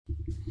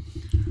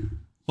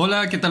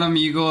Hola, ¿qué tal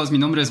amigos? Mi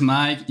nombre es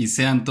Mike y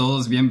sean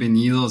todos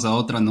bienvenidos a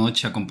otra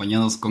noche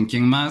acompañados con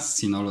quién más,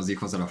 sino los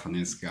hijos de la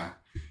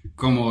Fanesca.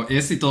 Como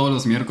este y todos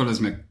los miércoles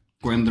me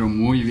encuentro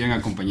muy bien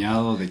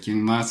acompañado de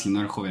quién más,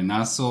 sino el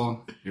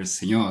jovenazo, el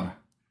señor.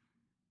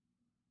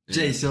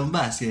 Jason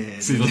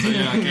Vázquez. Sí, no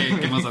sabía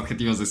qué más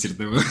adjetivos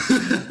decirte, güey.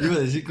 Iba a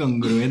decir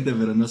congruente,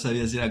 pero no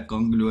sabía si era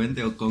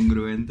congruente o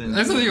congruente.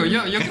 Eso digo,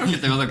 yo creo que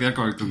te vas a quedar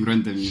con el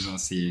congruente mismo,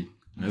 sí.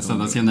 Eso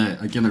lo hacían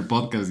aquí en el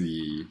podcast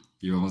y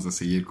vamos a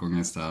seguir con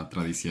esta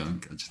tradición,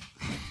 ¿cachai?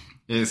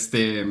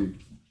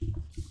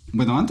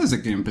 Bueno, antes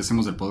de que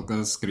empecemos el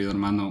podcast, querido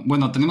hermano,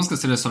 bueno, tenemos que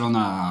hacerle solo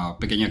una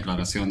pequeña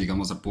aclaración,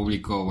 digamos, al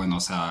público. Bueno, o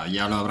sea,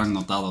 ya lo habrán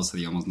notado, o sea,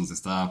 digamos, nos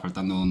está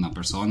faltando una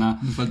persona.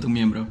 Me falta un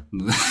miembro.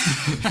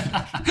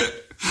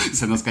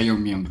 Se nos cayó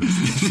un miembro.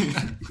 Sí.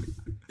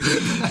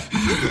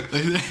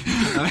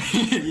 A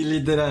ver, y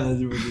literal,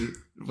 así porque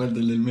falta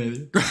el del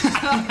medio.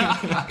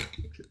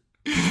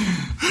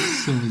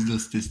 Somos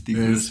dos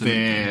testigos.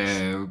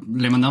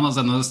 Le mandamos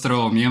a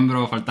nuestro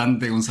miembro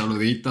faltante un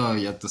saludito.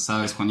 Ya tú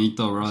sabes,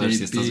 Juanito, brother, JP.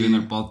 si estás viendo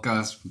el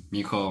podcast,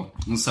 mijo,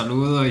 un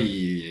saludo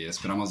y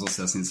esperamos, o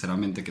sea,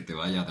 sinceramente que te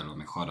vaya de lo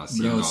mejor así.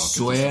 Bro, lo que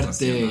tú estás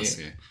suerte. haciendo,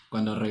 sí.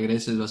 Cuando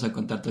regreses vas a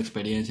contar tu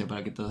experiencia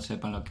para que todos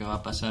sepan lo que va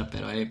a pasar,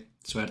 pero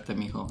suerte,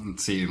 mijo.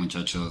 Sí,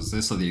 muchachos,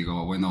 eso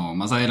digo. Bueno,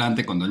 más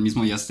adelante cuando él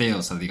mismo ya esté,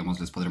 o sea, digamos,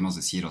 les podremos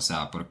decir, o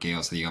sea, por qué,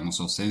 o sea, digamos,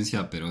 su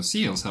ausencia, pero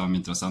sí, o sea,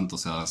 mientras tanto, o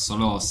sea,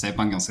 solo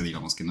sepan, o sea,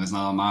 digamos, que no es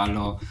nada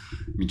malo,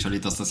 mi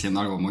cholito está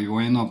haciendo algo muy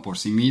bueno por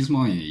sí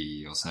mismo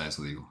y o sea,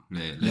 eso digo,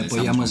 le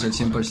apoyamos al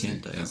 100%.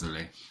 Sí, es de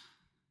ley.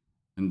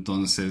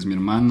 Entonces, mi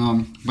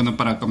hermano, bueno,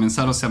 para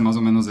comenzar, o sea, más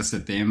o menos de este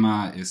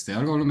tema,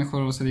 algo a lo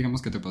mejor, o sea,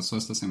 digamos, que te pasó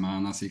esta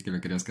semana, así que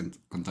le querías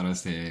contar a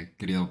este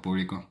querido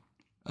público.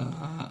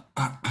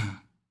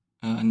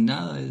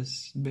 Nada,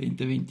 es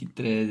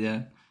 2023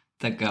 ya.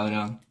 Está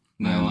cabrón.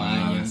 Nuevo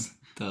año.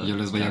 Todo yo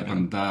les voy a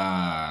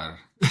contar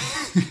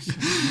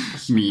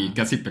mi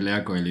casi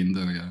pelea con el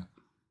Indo, ya.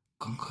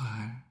 ¿Con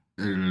cuál?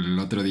 El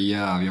otro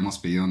día habíamos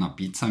pedido una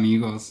pizza,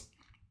 amigos.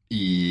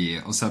 Y,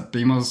 o sea,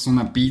 pedimos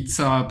una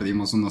pizza,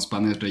 pedimos unos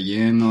panes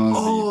rellenos.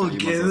 ¡Oh, y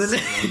qué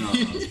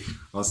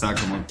o sea,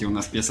 como que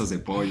unas piezas de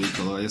pollo y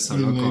todo eso,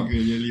 loco. Yo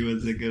le iba a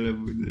sacar la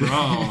puta.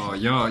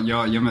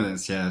 Bro, yo me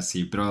decía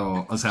así,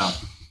 pero, o sea,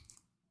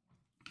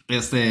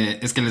 es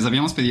que les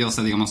habíamos pedido, o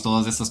sea, digamos,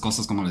 todas estas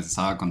cosas como les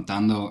estaba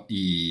contando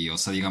y, o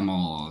sea,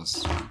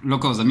 digamos,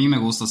 locos, a mí me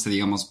gusta, o sea,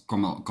 digamos,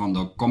 como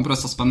cuando compro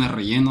estos panes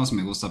rellenos,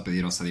 me gusta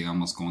pedir, o sea,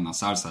 digamos, con una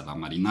salsa, la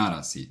marinara,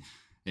 así.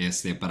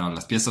 Para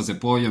las piezas de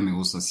pollo me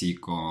gusta así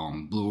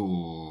con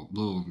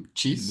blue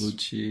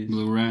cheese,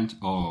 blue ranch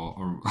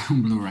o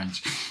blue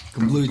ranch,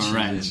 Con blue cheese,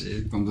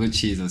 ranch, con blue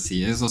cheese,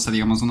 así es, o sea,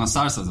 digamos unas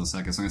salsas, o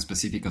sea, que son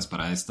específicas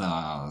para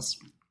estas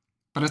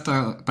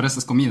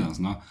comidas,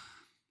 ¿no?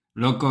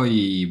 Loco,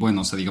 y bueno,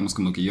 o sea, digamos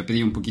como que yo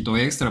pedí un poquito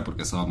extra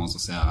porque estábamos, o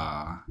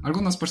sea,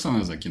 algunas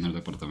personas aquí en el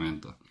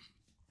departamento.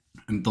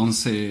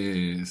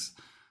 Entonces,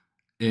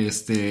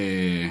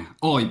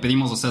 y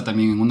pedimos, o sea,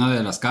 también en una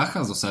de las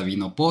cajas, o sea,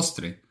 vino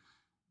postre.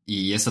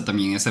 Y ese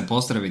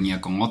postre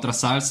venía con otra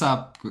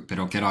salsa,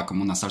 pero que era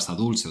como una salsa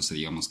dulce, o sea,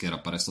 digamos que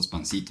era para estos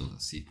pancitos,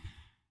 así.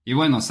 Y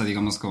bueno, o sea,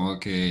 digamos como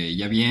que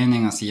ya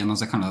vienen, así ya nos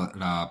dejan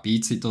la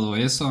pizza y todo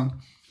eso.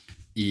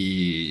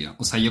 Y,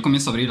 o sea, yo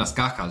comienzo a abrir las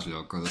cajas,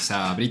 loco. O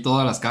sea, abrí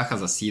todas las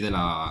cajas así de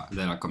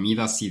la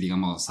comida, así,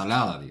 digamos,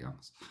 salada,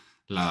 digamos.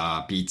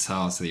 La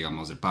pizza, o sea,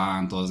 digamos, el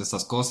pan, todas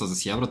estas cosas.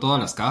 Así, abro todas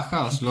las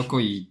cajas,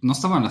 loco, y no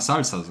estaban las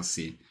salsas,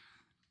 así.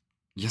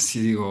 Y así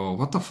digo,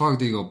 what the fuck,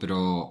 digo,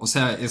 pero, o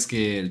sea, es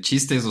que el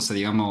chiste es, o sea,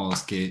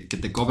 digamos, que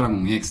te cobran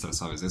un extra,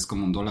 ¿sabes? Es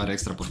como $1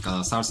 extra por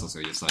cada salsa, o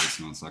sea, yo estaba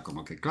diciendo, o sea,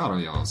 como que, claro,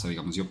 yo, o sea,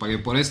 digamos, yo pagué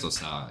por esto, o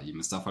sea, y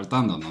me está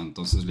faltando, ¿no?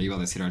 Entonces le iba a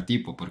decir al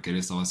tipo, porque él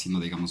estaba haciendo,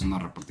 digamos, una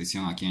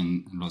repartición aquí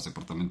en los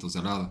departamentos de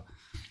al lado.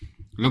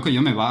 Loco,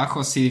 yo me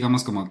bajo así,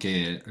 digamos, como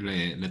que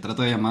le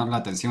trato de llamar la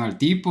atención al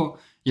tipo,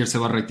 y él se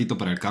va rectito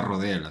para el carro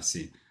de él,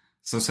 así.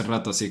 So, ese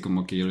rato así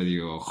como que yo le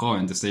digo,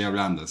 joven, te estoy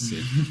hablando, así.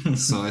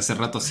 So, ese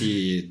rato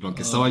así, lo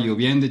que estaba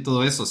lloviendo y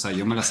todo eso, o sea,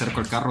 yo me le acerco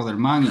al carro del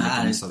man y le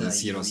comienzo a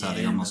decir, o sea,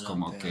 digamos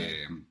como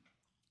que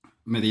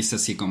me dice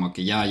así como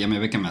que ya me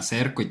ve que me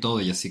acerco y todo,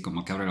 y así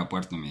como que abre la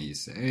puerta y me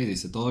dice, hey,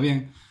 dice, ¿todo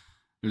bien?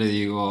 Le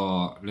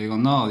digo,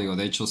 no, digo,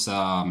 de hecho, o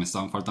sea, me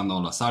estaban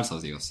faltando las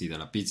salsas, digo, sí, de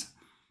la pizza.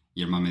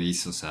 Y el man me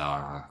dice, o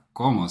sea,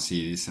 ¿cómo?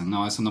 Sí, dice,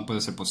 no, eso no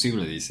puede ser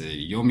posible,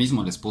 dice, yo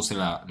mismo les puse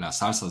las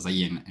salsas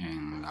ahí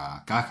en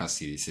la caja,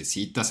 sí, dice,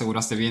 sí, te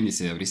aseguraste bien,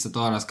 dice, abriste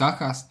todas las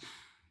cajas.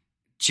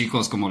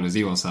 Chicos, como les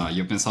digo, o sea,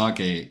 yo pensaba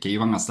que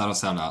iban a estar, o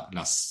sea,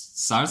 las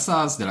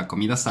salsas de la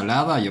comida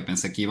salada, yo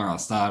pensé que iban a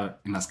estar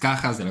en las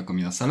cajas de la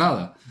comida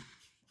salada.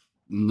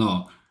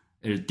 No,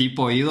 el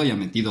tipo ha ido y ha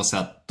metido, o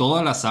sea,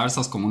 todas las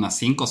salsas, como unas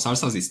 5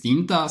 salsas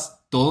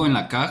distintas, todo en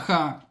la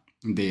caja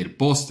del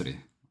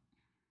postre.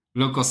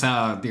 Loco, o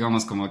sea,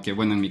 digamos como que,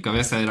 bueno, en mi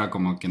cabeza era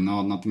como que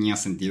no tenía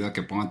sentido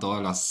que ponga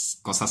todas las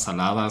cosas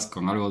saladas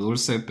con algo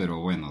dulce,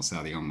 pero bueno, o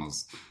sea,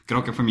 digamos,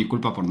 creo que fue mi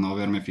culpa por no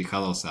haberme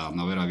fijado, o sea,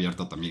 no haber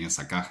abierto también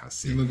esa caja,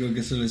 sí. Yo me creo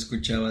que eso lo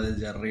escuchaba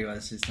desde arriba,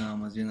 si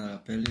estábamos viendo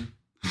la peli.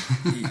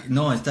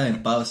 No, estaba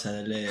en pausa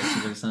de leer,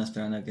 solo estaban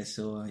esperando a que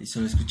suba y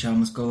solo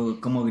escuchábamos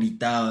cómo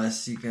gritaba,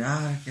 así que,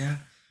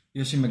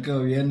 yo sí me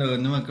quedo viendo,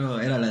 no me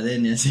acuerdo, era la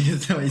Deni, así que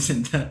estaba ahí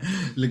sentada,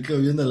 le quedo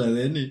viendo a la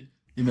Deni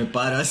y me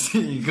paro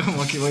así,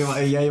 como que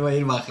ya iba a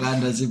ir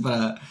bajando así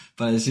para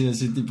decir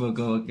así, tipo,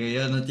 como que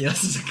ya no te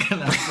vas a sacar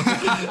la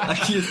foto,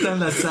 aquí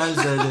están las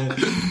salsas, ya.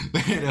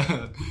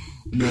 Pero...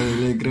 No,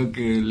 creo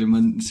que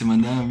se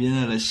mandaban bien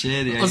a la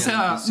share. O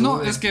sea,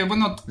 no, es que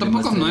bueno,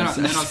 tampoco no era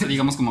así,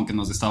 digamos como que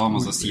nos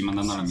estábamos así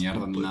mandando a la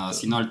mierda ni nada,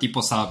 sino el tipo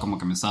estaba como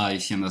que me estaba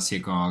diciendo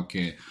así como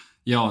que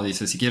yo,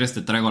 dice, si quieres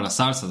te traigo las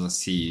salsas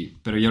así,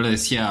 pero yo le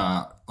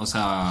decía, o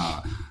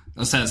sea,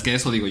 es que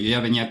eso digo, yo ya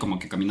venía como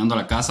que caminando a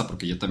la casa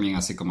porque yo también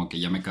así como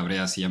que ya me cabré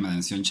así, ya me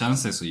denció un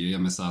chance, eso, y yo ya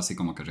me estaba así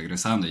como que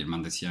regresando y el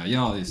man decía,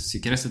 yo, dice,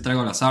 si quieres te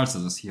traigo las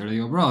salsas así, yo le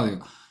digo, bro,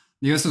 digo,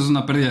 esto es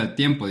una pérdida de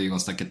tiempo, digo,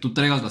 hasta que tú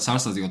traigas las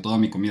salsas, digo, toda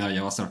mi comida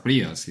ya va a estar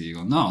fría, así,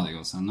 digo, no,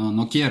 digo, o sea,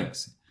 no quiero,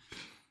 así.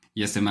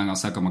 Y este man, o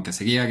sea, como que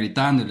seguía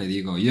gritando y le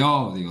digo,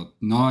 digo,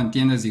 no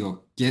entiendes,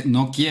 digo,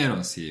 no quiero,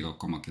 así, digo,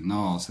 como que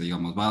no, o sea,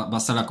 digamos, va a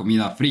estar la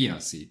comida fría,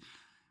 así.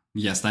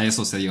 Y hasta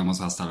eso, o sea, digamos,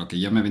 hasta lo que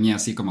yo me venía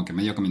así como que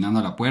medio caminando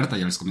a la puerta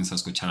y ya les comienzo a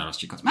escuchar a los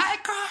chicos,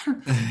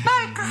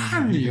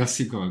 Michael, y yo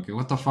así como que,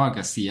 what the fuck,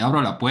 así,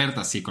 abro la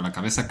puerta así con la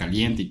cabeza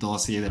caliente y todo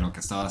así de lo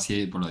que estaba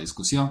así por la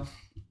discusión.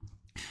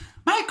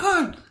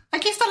 Michael,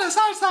 aquí están las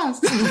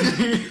salsas.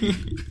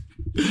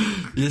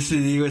 Yo sí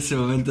digo ese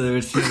momento de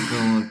haber sido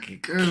como que...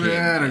 Qué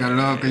verga,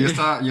 loco.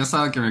 Yo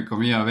estaba que me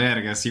comía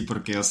verga, sí,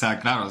 porque, o sea,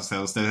 claro, o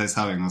sea, ustedes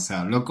saben, o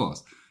sea,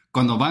 locos,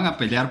 cuando van a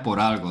pelear por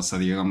algo, o sea,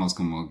 digamos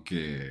como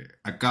que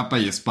a capa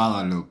y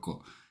espada,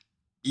 loco,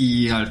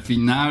 y al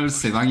final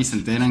se van y se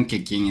enteran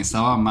que quien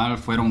estaba mal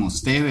fueron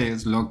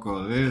ustedes,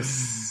 loco,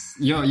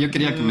 Yo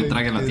quería que me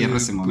trague la tierra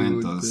ese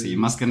momento, así,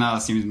 más que nada,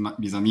 así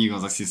mis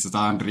amigos así se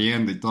estaban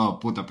riendo y todo,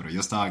 puta, pero yo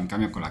estaba en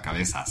cambio con la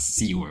cabeza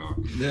así, weón.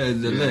 De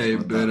ley,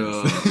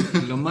 pero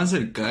lo más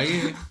el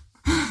cague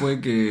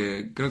fue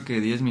que creo que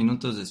 10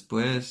 minutos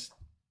después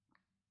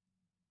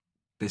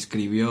te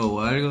escribió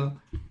o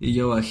algo y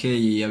yo bajé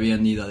y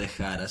habían ido a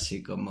dejar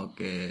así como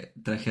que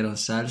trajeron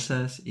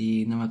salsas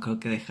y no me acuerdo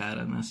que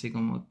dejaron, así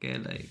como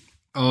que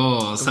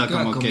o sea,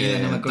 como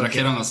que no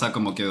trajeron, o sea,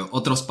 como que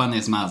otros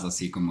panes más,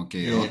 así, como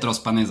que otros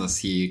panes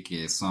así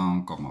que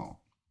son como...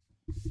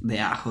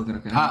 De ajo,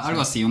 creo que era.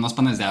 Algo así, unos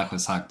panes de ajo,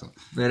 exacto.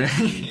 Pero...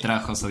 Y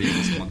trajo, o sea,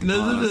 digamos, como que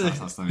todas las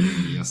salsas también,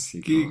 y yo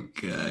así qué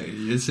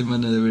cague, esa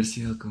semana de haber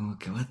sido como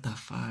que, what the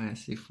fuck,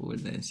 así full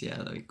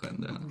densiado y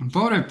cuando...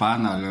 Pobre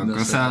pana,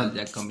 loco, o sea,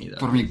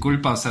 por mi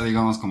culpa, o sea,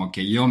 digamos, como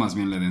que yo más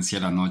bien le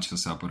dencié la noche, o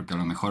sea, porque a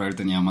lo mejor él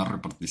tenía más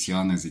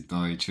reparticiones y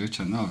todo, y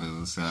chucha, no, pues,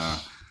 o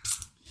sea...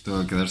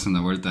 Tuvo que darse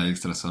una vuelta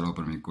extra solo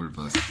por mi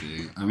culpa,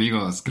 sí.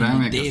 Amigos,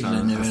 créanme que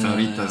hasta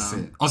ahorita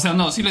sí. O sea,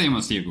 no, sí le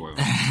dimos tip, güey.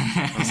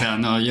 O sea,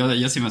 no,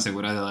 yo sí me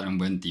aseguré de darle un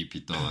buen tip y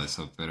todo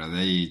eso, pero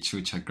de ahí,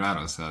 chucha,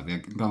 claro, o sea,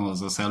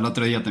 vamos, o sea, el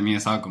otro día también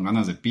estaba con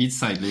ganas de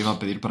pizza y le iba a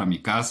pedir para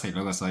mi casa y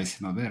luego estaba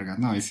diciendo, verga,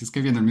 no, y si es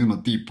que viene el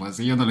mismo tipo,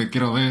 así yo no le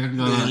quiero ver,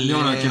 yo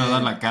no le quiero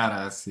dar la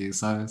cara, así,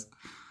 ¿sabes?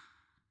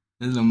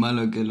 Es lo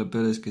malo, que lo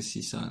peor es que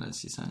sí saben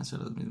ser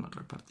los mismos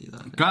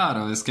repartidores.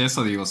 Claro, es que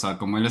eso digo, o sea,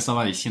 como él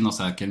estaba diciendo, o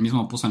sea, que él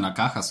mismo puso en la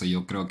caja, o sea,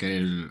 yo creo que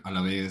él a la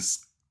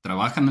vez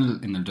trabaja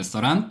en el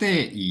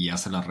restaurante y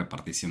hace las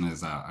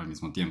reparticiones al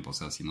mismo tiempo, o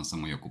sea, si no está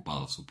muy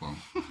ocupado, supongo.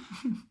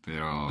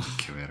 Pero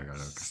qué verga,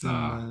 lo que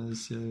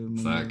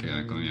estaba que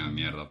había comido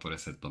mierda por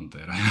ese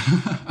tontera.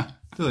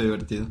 Todo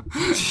divertido.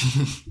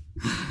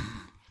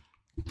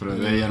 Pero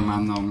de ahí,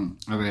 hermano,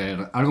 a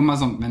ver, algo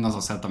más o menos,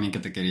 o sea, también que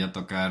te quería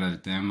tocar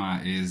el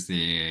tema es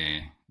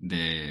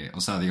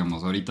o sea,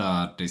 digamos,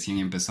 ahorita recién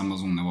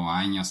empezamos un nuevo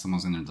año,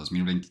 estamos en el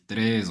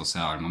 2023, o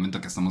sea, al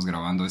momento que estamos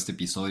grabando este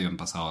episodio han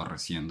pasado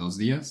recién 2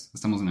 días,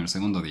 estamos en el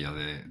segundo día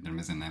del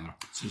mes de enero.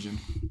 Sí.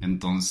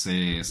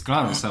 Entonces,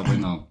 claro, o sea,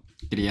 bueno,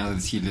 quería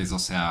decirles, o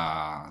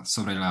sea,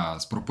 sobre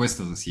las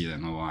propuestas así de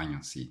nuevo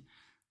año, sí.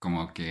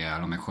 Como que a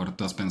lo mejor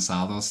tú has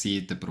pensado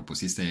si te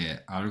propusiste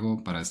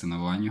algo para este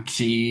nuevo año.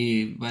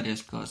 Sí,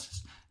 varias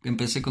cosas.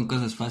 Empecé con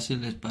cosas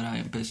fáciles para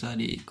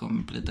empezar y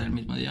completar el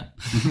mismo día.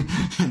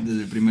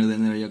 Desde el 1 de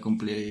enero ya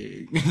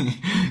cumplí,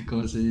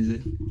 ¿cómo se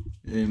dice?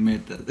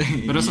 Metas.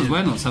 Pero eso es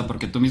bueno, o sea,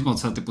 porque tú mismo, o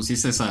sea, te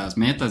pusiste esas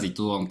metas y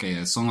tú,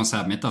 aunque son, o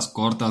sea, metas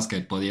cortas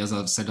que podías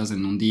hacerlas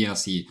en un día,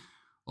 así,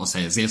 o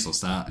sea, es eso, o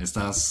sea,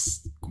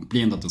 estás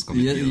cumpliendo tus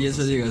cometidos. Y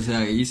eso digo, o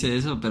sea, hice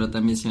eso, pero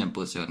también sí me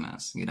puse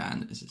unas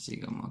grandes, así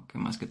como que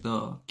más que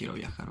todo quiero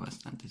viajar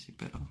bastante, sí,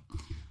 pero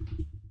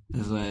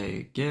es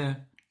like, ¿qué?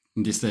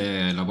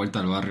 ¿Diste la vuelta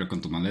al barrio con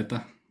tu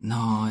maleta?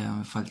 No, ya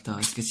me faltó,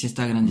 es que sí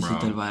está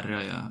grandecito el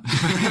barrio ya.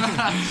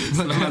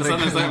 La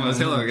manzana está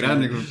demasiado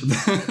grande.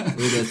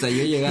 Pero hasta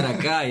yo llegar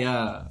acá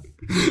ya,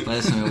 para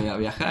eso me voy a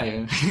viajar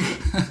ya.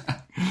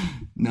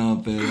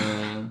 No,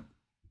 pero...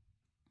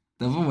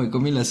 Tampoco me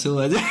comí las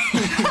uvas ya.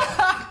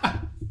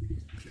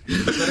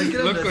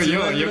 Loco,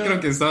 yo creo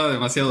que estaba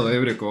demasiado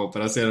ebrio como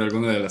para hacer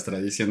alguna de las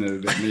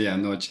tradiciones de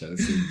medianoche,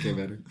 así que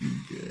ver.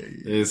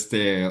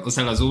 O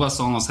sea, las uvas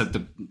son, o sea,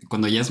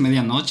 cuando ya es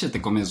medianoche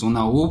te comes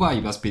una uva y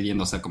vas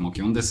pidiendo, o sea, como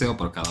que un deseo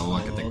por cada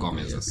uva que te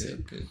comes, así.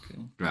 Okay.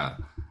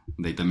 Claro.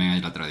 De ahí también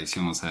hay la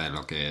tradición, o sea, de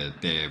lo que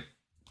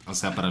o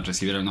sea, para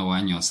recibir el nuevo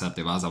año, o sea,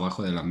 te vas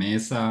abajo de la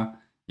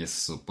mesa y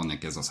se supone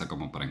que es, o sea,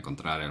 como para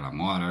encontrar el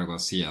amor, algo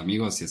así.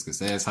 Amigos, si es que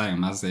ustedes saben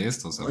más de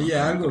esto, o sea, Oye,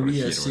 algo vi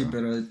así, bueno.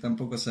 pero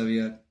tampoco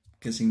sabía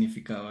qué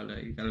significaba.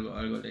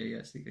 Algo leí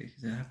así que dije,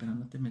 pero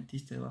no te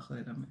metiste debajo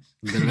de la mesa.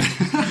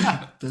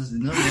 Entonces,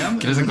 no me amas.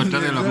 ¿Quieres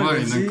encontrar el amor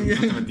y no, Sí.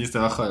 no te metiste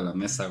debajo de la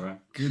mesa, güey?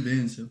 Qué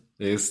denso.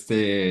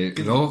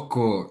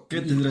 Loco. ¿Qué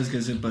tendrás que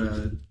hacer para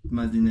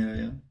más dinero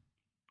ya?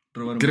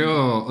 Robar un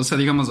Creo, o sea,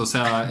 digamos, o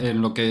sea,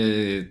 en lo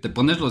que te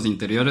pones los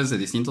interiores de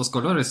distintos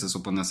colores, se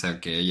supone, o sea,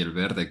 que hay el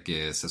verde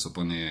que se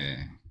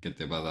supone que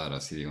te va a dar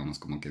así, digamos,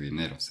 como que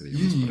dinero, o sea,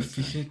 digamos, Yo por eso.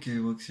 fijé que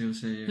boxeo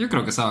se... Yo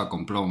creo que estaba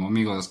con plomo,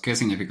 amigos. ¿Qué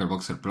significa el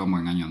boxer plomo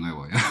en Año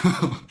Nuevo, ya?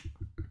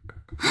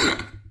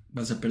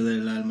 Vas a perder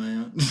el alma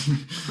ya.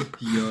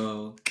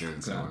 Yo... ¿Qué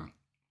es, claro. güey?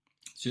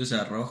 Si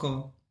usa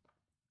rojo,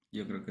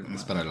 yo creo que es Es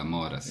más. para el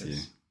amor, así.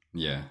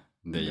 Ya,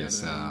 de Verde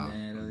ellos a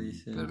dinero,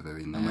 dice. verde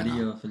dinero.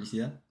 Amarillo,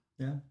 felicidad.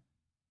 ¿Ya?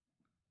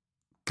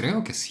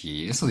 Creo que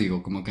sí, eso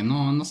digo, como que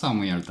no estaba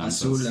muy al tanto.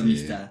 Azul, sí.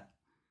 amistad.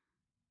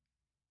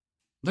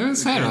 Debe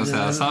ser, o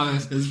sea,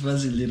 ¿sabes? Es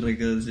fácil de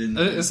reconocer.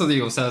 Eso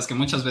digo, o sea, es que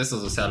muchas veces,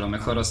 o sea, a lo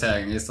mejor, o sea,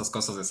 en estas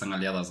cosas están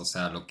aliadas, o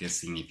sea, lo que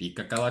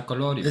significa cada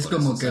color. Y Es por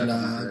como eso, que o sea,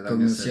 la como que le dan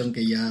cognición ese-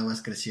 que ya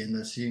vas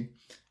creciendo así.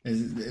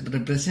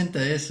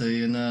 Representa eso,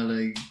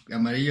 like,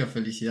 amarillo,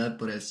 felicidad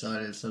por el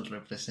sol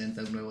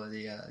representa un nuevo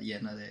día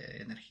lleno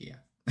de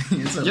energía.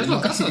 Eso Yo es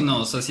lo caso,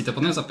 no, o sea, si te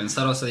pones a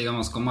pensar, o sea,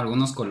 digamos, como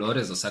algunos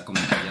colores, o sea, como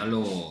que ya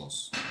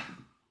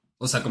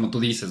o sea, como tú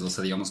dices, o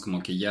sea, digamos,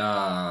 como que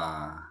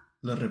ya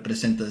lo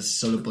representas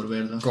solo por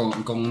verlo.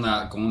 con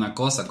una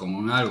cosa, con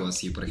un algo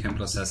así, por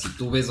ejemplo, o sea, si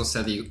tú ves, o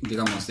sea,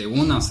 digamos,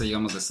 o sea,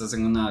 digamos, estás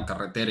en una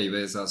carretera y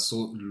ves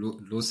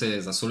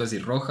luces azules y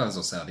rojas,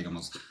 o sea,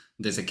 digamos,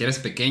 desde que eres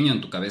pequeño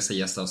en tu cabeza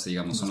ya está, o sea,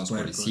 digamos, son Los los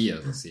puercos.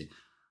 policías, así.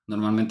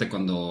 Normalmente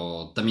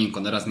también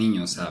cuando eras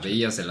niño, o sea,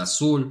 veías el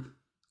azul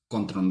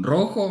contra un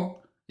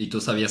rojo y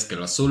tú sabías que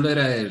el azul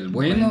era el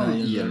bueno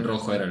y el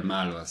rojo era el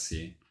malo,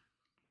 así.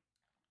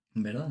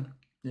 ¿Verdad?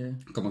 Yeah.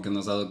 Como que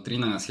nos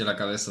adoctrinan así a la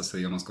cabeza, o sea,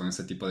 digamos, con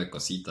ese tipo de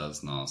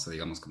cositas, ¿no? O sea,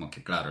 digamos, como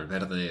que, claro, el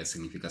verde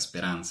significa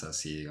esperanza,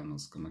 así,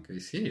 digamos, como que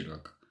sí,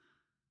 loco.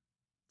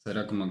 O sea,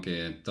 era como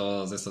que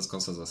todas estas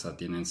cosas, o sea,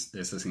 tienen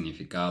ese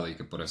significado y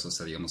que por eso, o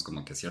sea, digamos,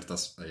 como que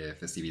ciertas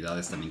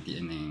festividades también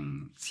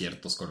tienen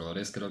ciertos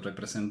colores que los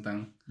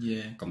representan.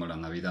 Yeah. Como la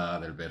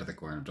Navidad, el verde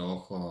con el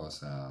rojo, o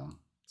sea,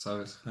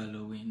 ¿sabes?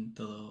 Halloween,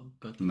 todo.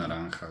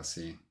 Naranja,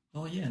 sí.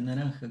 Oh, yeah,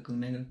 naranja con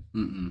negro.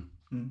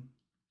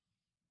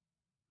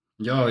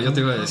 Yo te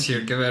iba a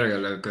decir, qué verga,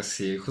 loco,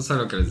 sí, justo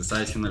lo que les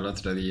estaba diciendo el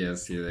otro día,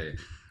 así de,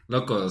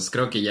 locos,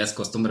 creo que ya es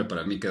costumbre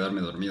para mí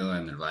quedarme dormido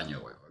en el baño,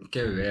 weón,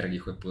 qué verga,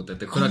 hijo de puta,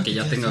 te juro que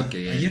ya tengo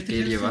que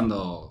ir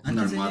llevando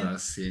una almohada,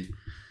 sí.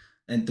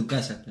 En tu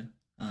casa, pero...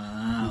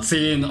 Ah,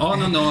 okay. Sí, no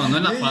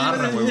en la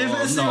farra, weón,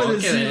 no,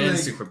 qué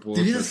denso, hijo de puta.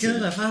 ¿Te hubieras quedado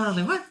en la farra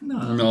de what?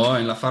 No,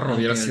 en la farra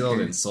hubiera sido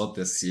okay.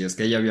 densote, sí, es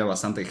que ahí había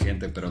bastante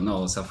gente, pero no,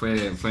 o sea,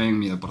 fue en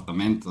mi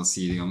departamento,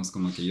 sí, digamos,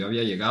 como que yo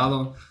había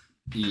llegado...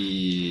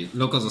 Y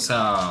locos, o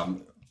sea,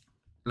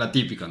 la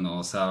típica, ¿no?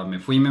 O sea, me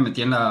fui y me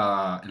metí en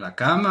la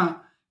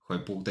cama, hijo de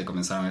puta, y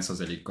comenzaron esos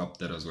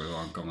helicópteros,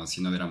 huevón, como si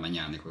no hubiera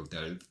mañana, hijo de puta.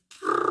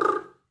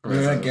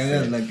 Ahora que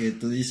hagas la que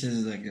tú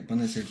dices, la que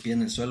pones el pie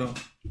en el suelo.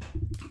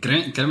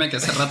 Créeme que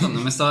hace rato no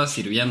me estaba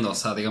sirviendo, o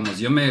sea, digamos,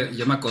 yo me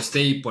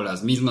acosté y por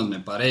las mismas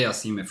me paré,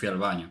 así me fui al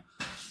baño.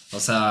 O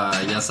sea,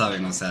 ya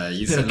saben, o sea,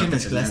 hice ¿Pero lo qué que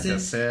tenía mezclaste? que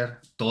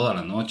hacer toda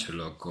la noche,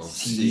 loco.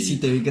 Sí,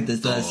 te vi que te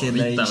estaba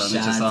haciendo ahí todita la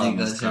noche estaba shots y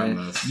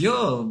mezclando, cosas. así.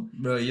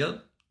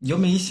 Yo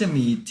me hice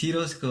mi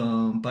tiros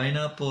con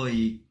pineapple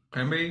y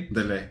cranberry.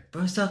 Dele.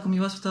 Pero estaba con mi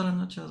vaso toda la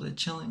noche, I was like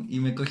chilling. Y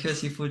me cogí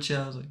así full chill,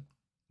 I was like,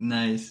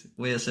 nice,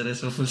 voy a hacer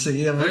eso full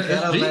seguido.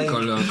 Es rico,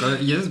 loco.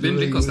 Y es bien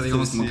rico, o sea,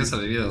 digamos, como sí. que esa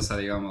bebida, o sea,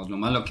 digamos, lo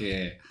malo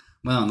que...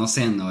 Bueno, no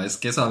sé, no, es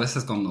que eso a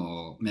veces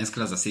cuando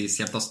mezclas así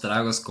ciertos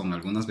tragos con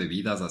algunas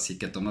bebidas así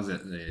que tomas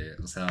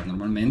o sea,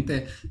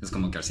 normalmente es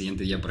como que al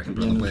siguiente día, por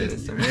ejemplo, no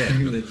puedes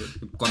beber.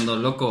 Cuando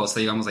loco, o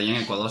sea, digamos, allá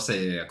en Ecuador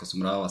se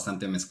acostumbraba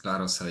bastante a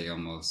mezclar, o sea,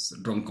 digamos,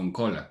 ron con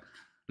cola.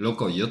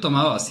 Loco, yo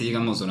tomaba así,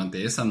 digamos,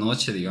 durante esa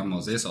noche,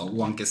 digamos, eso,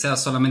 o aunque sea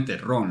solamente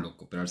ron,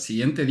 loco, pero al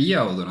siguiente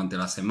día o durante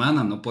la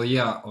semana no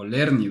podía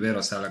oler ni ver,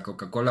 o sea, la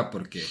Coca-Cola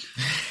porque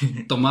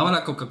tomaba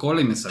la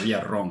Coca-Cola y me sabía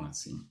ron,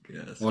 así.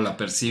 O la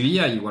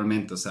percibía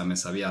igualmente, o sea, me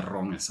sabía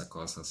ron esa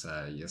cosa, o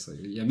sea, y eso.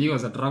 Y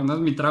amigos, el ron no es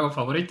mi trago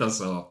favorito,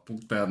 o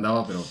puta,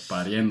 andaba pero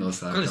pariendo, o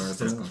sea. ¿Cuál es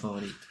tu trago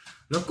favorito?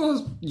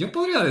 Locos, yo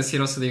podría decir,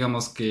 o sea,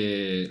 digamos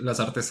que las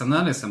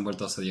artesanales se han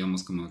vuelto, o sea,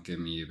 digamos, como que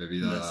mi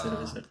bebida... La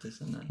cerveza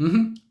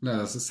artesanal.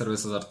 Las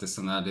cervezas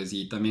artesanales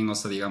y también, o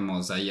sea,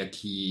 digamos, hay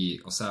aquí,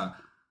 o sea,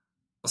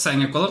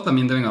 en Ecuador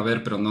también deben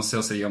haber, pero no sé,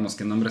 o sea, digamos,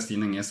 qué nombres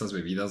tienen estas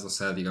bebidas, o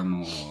sea,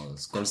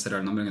 digamos, cuál será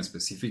el nombre en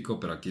específico,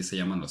 pero aquí se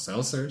llaman los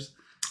seltzers.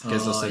 Que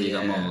es, o sea,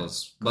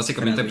 digamos,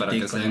 básicamente para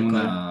que se den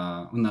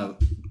con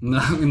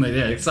una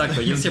idea,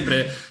 exacto. Yo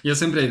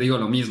siempre digo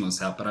lo mismo, o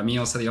sea, para mí,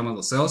 o sea, digamos,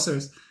 los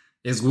seltzers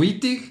es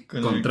Wittig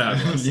con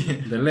tragos,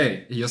 de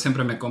ley. Y yo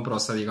siempre me compro, o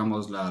sea,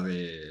 digamos, la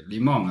de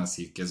limón,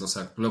 así, que es, o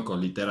sea, loco,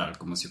 literal,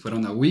 como si fuera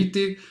una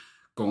Wittig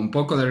con un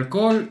poco de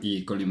alcohol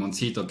y con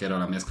limoncito, que era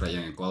la mezcla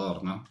allá en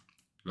Ecuador, ¿no?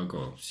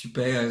 Loco. Sí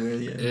pega,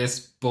 güey.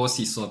 Es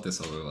posizote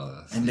esa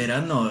huevada. En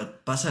verano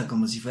pasa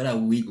como si fuera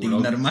Wittig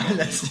Loco, normal,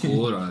 te así.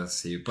 juro,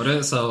 así. Por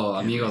eso,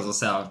 amigos, o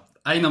sea,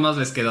 ahí nomás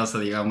les queda, o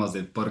sea, digamos,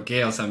 de por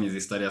qué, o sea, mis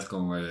historias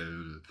como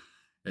el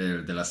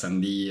de la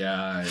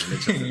sandía, el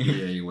leche de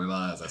sandía y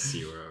huevadas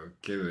así, weón.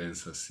 Qué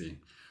denso, así.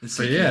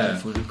 So,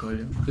 yeah.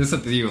 Eso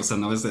te digo, o sea,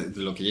 no ves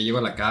de lo que ya llego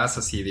a la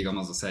casa, así,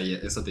 digamos, o sea,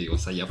 eso te digo, o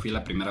sea, ya fui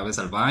la primera vez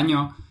al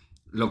baño,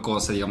 loco, o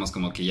sea, digamos,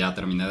 como que ya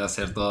terminé de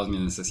hacer todas mis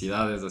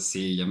necesidades,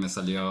 así, ya me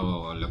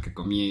salió lo que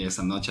comí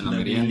esa noche en la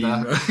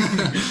merienda.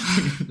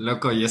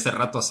 Loco, y ese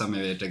rato, o sea,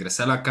 me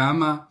regresé a la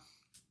cama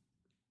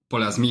por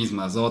las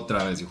mismas,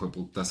 otra vez, hijo de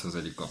puta, esos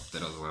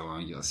helicópteros,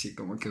 huevón, yo así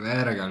como que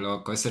verga,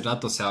 loco, ese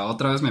rato, o sea,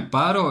 otra vez me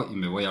paro y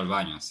me voy al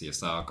baño, así,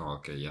 estaba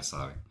como que, ya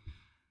saben,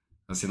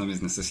 haciendo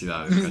mis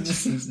necesidades,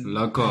 ¿cachai?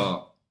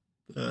 Loco,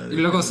 y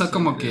luego, o sea,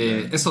 como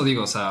que, eso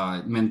digo, o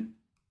sea,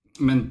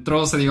 me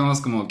entró, o sea,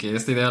 digamos, como que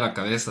esta idea a la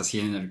cabeza, así,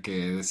 en el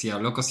que decía,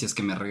 loco, si es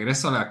que me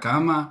regreso a la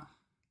cama,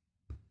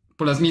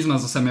 por las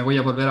mismas, o sea, me voy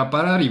a volver a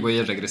parar y voy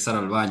a regresar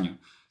al baño.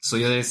 So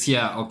yo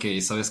decía, ok,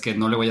 ¿sabes qué?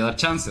 No le voy a dar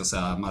chance, o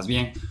sea, más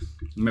bien,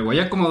 me voy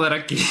a acomodar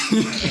aquí.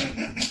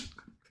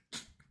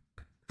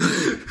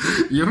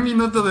 Y un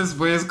minuto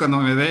después, cuando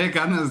me dé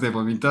ganas de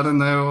vomitar de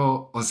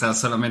nuevo, o sea,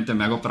 solamente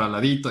me hago para el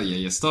ladito y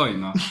ahí estoy,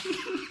 ¿no?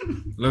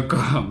 Loco,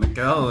 me he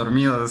quedado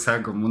dormido, o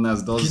sea, como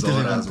unas 2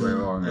 horas,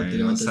 huevón.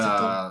 O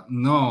sea,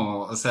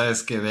 no, o sea,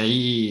 es que de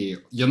ahí,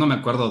 yo no me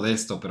acuerdo de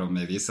esto, pero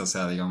me dice, o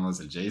sea, digamos,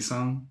 el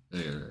Jason,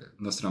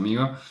 nuestro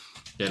amigo,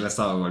 que él ha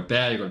estado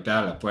golpeando y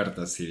golpeando la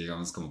puerta, así,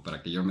 digamos, como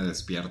para que yo me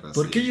despierte.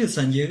 Porque ellos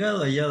han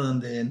llegado allá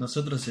donde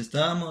nosotros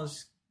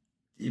estábamos,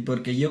 y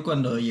porque yo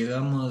cuando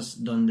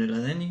llegamos donde la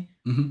Deni,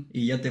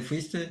 y ya te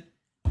fuiste,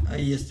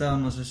 ahí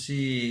estábamos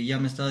así, ya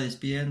me estaba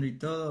despidiendo y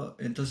todo,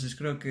 entonces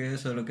creo que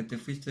eso, lo que te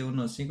fuiste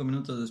unos 5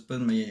 minutos después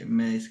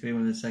me escribe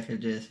un mensaje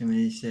el Jess y me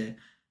dice,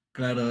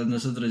 claro,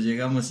 nosotros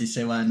llegamos y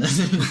se van,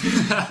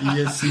 y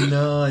yo así,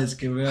 no, es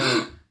que veo,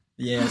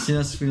 y así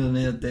nos fuimos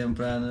medio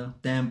temprano,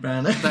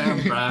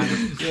 iba a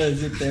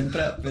decir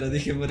temprano, pero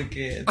dije, ¿por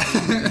qué?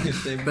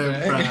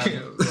 Temprano.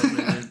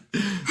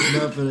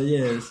 No, pero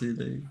sí,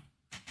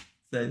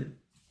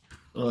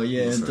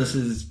 oye, no,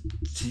 entonces,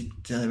 sí,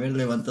 te ha de haber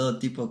levantado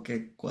tipo,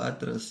 ¿qué?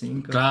 4 o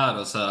 5.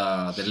 Claro, o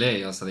sea, de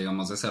ley, o sea,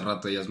 digamos, ese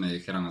rato ellos me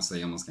dijeron, o sea,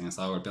 digamos, que me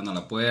estaba golpeando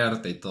la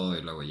puerta y todo,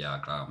 y luego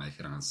ya, claro, me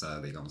dijeron, o sea,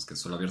 digamos, que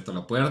solo he abierto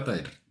la puerta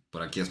y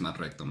por aquí es más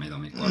recto, me he ido a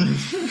mi cuarto.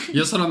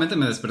 Yo solamente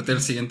me desperté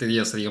el siguiente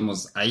día, o sea,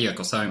 digamos, ahí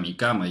acostado en mi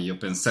cama, y yo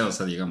pensé, o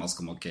sea, digamos,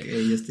 como que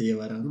ellos te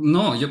llevaron.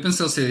 No, yo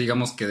pensé, o sea,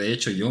 digamos, que de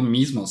hecho yo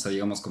mismo, o sea,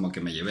 digamos, como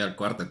que me llevé al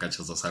cuarto,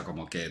 ¿cachas? O sea,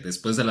 como que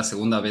después de la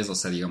segunda vez, o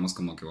sea, digamos,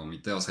 como que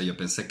vomité, o sea, yo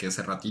pensé que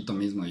ese ratito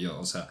mismo yo,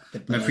 o sea,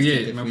 me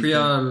fui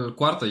al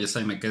cuarto y, o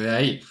sea, y me quedé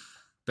ahí,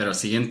 pero el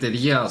siguiente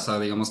día, o sea,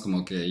 digamos,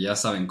 como que ya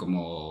saben,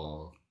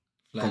 como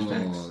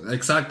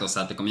exacto, o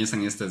sea, te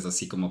comienzan estas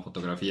así como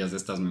fotografías de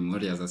estas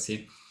memorias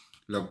así,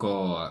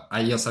 loco,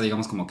 ahí, o sea,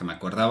 digamos, como que me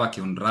acordaba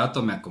que un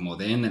rato me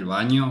acomodé en el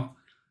baño,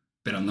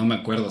 pero no me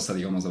acuerdo, o sea,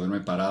 digamos, de haberme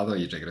parado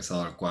y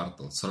regresado al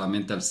cuarto.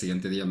 Solamente al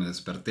siguiente día me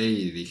desperté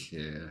y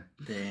dije...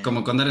 Damn.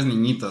 Como cuando eres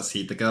niñito,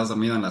 así, te quedas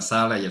dormido en la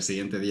sala y el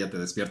siguiente día te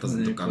despiertas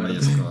en tu cama y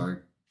es como...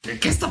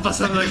 ¿Qué está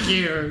pasando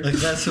aquí?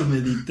 ¿Acaso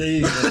medité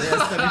y volví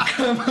hasta mi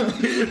cama?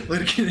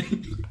 Porque...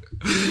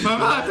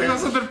 Mamá, tengo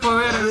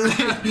superpoderes.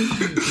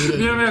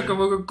 Mira,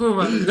 como Goku,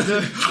 man.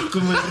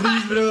 Como el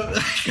Riz, bro.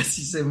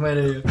 Casi se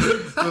muere.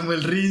 Como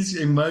el Riz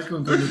en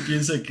Malcolm cuando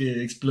piensa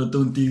que explotó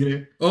un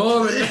tigre.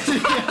 Oh,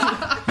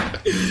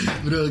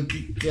 bro,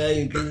 qué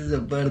callo, ¿qué es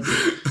esa parte?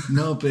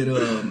 No, pero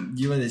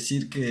yo iba a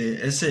decir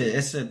que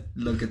ese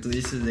lo que tú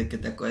dices de que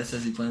te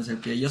acuestas y pones el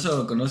pie, yo solo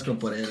lo conozco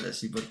por él,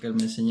 así, porque él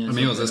me enseñó.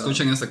 Amigos, pero...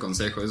 escuchen este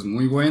consejo, es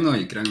muy bueno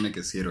y créanme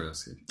que sirve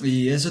así.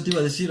 Y eso te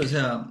iba a decir, o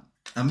sea,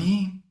 a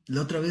mí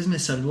la otra vez me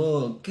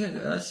salvó, ¿qué?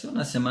 Hace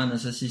unas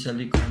semanas así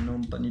salí con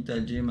un panita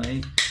del gym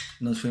ahí,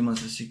 nos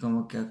fuimos así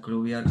como que a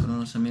clubear con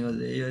unos amigos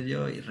de ellos,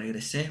 yo, y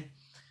regresé.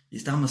 Y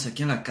estábamos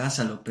aquí en la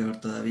casa, lo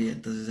peor todavía.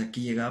 Entonces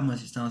aquí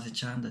llegamos y estábamos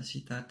echando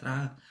así,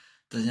 atrás.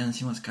 Entonces ya nos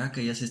hicimos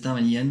caca y ya se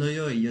estaban yendo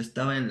y yo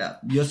estaba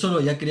yo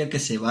solo ya quería que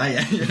se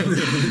vaya.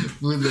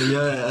 Pues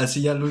ya,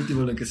 así ya al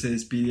último lo que se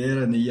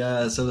despidieron y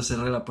ya solo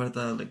cerré la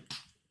puerta.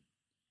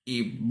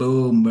 Y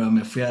boom, bro,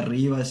 me fui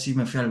arriba, así,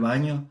 me fui al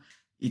baño.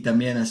 Y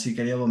también así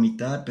quería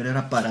vomitar, pero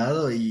era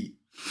parado y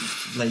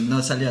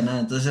no salía nada.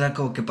 Entonces era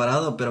como que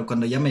parado, pero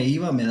cuando ya me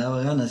iba me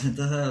daba ganas.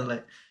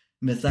 Entonces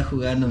me está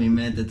jugando mi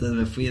mente, entonces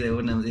me fui de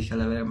una, me dije a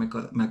la verga,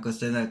 me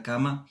acosté en la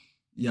cama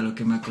y a lo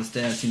que me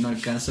acosté así no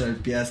alcanzo el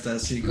pie hasta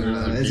así,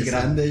 es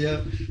grande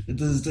yo,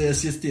 entonces estoy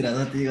así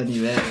estirado, te digo, ni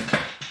verga,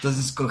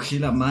 Entonces cogí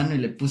la mano y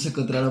le puse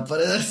contra la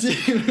pared así.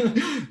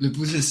 Le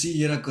puse así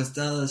y era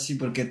acostado así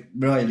porque,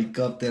 bro,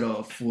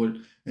 helicóptero full.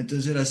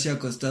 Entonces era así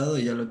acostado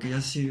y a lo que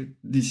ya sí,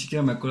 ni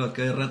siquiera me acuerdo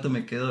que de rato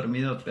me quedé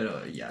dormido,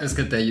 pero ya. Es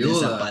que te ayuda.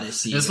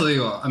 Desaparecí. Eso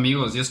digo,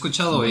 amigos, yo he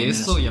escuchado Bueno,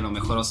 esto eso. y a lo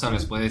mejor, o sea,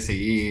 les puede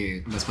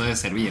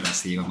servir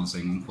así, digamos,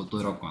 en un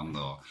futuro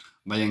cuando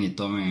vayan y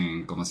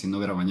tomen como si no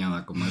hubiera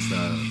mañana, como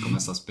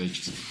estas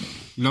pechos.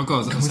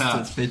 Locos, o ¿Cómo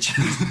sea, estas fechas?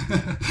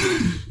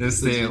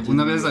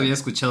 una vez había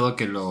escuchado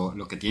que lo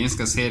que tienes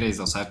que hacer es,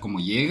 o sea, como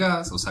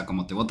llegas, o sea,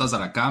 como te botas a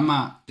la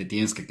cama, te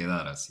tienes que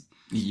quedar así.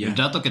 Y ya. El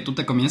rato que tú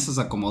te comienzas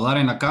a acomodar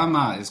en la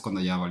cama es cuando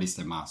ya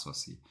valiste más o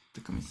así.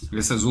 Te comienzas.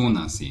 Esa es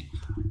una, sí.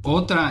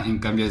 Otra, en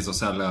cambio, es, o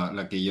sea,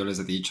 la que yo les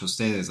he dicho a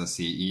ustedes,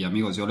 así. Y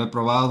amigos, yo lo he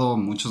probado,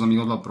 muchos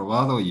amigos lo han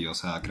probado y, o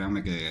sea,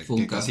 créanme que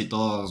casi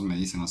todos me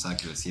dicen, o sea,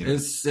 que les sirve.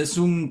 Es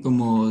un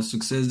como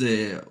suceso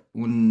de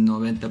un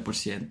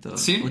 90%.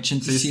 Sí,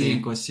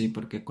 85%, sí,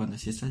 porque cuando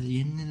sí estás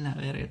bien en la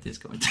verga tienes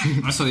que meter.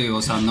 Eso digo,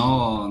 o sea,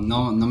 no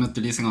me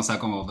utilicen, o sea,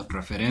 como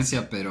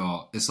referencia,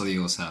 pero eso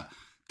digo, o sea,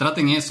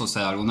 traten eso, o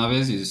sea, alguna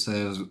vez y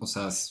ustedes, o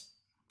sea,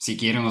 si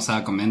quieren, o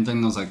sea,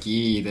 coméntenos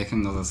aquí y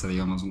déjennos, o sea,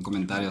 digamos, un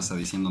comentario, o sea,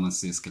 diciéndonos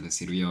si es que les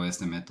sirvió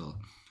este método.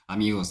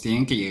 Amigos,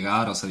 tienen que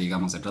llegar, o sea,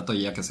 digamos, el rato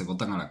ya que se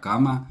botan a la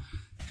cama,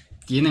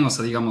 tienen, o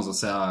sea, digamos, o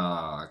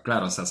sea,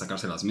 claro, o sea,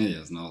 sacarse las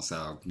medias, ¿no? O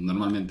sea,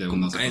 normalmente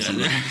uno se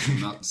acostumbra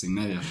sin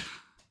medias.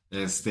 A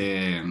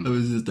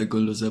veces está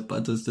con los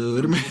zapatos, te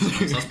duerme.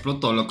 Sos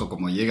pluto, loco,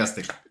 como llegas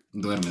te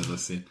duermes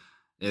así.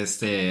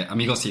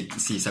 Amigos,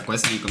 si se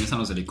acuestan y comienzan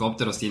los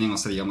helicópteros, tienen, o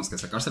sea, digamos, que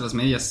sacarse las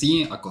medias,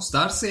 sí,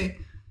 acostarse,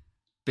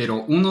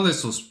 pero uno de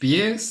sus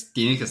pies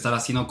tiene que estar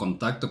haciendo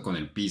contacto con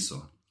el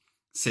piso.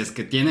 Si es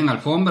que tienen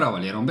alfombra,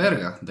 valieron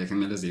verga.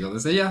 Déjenme les digo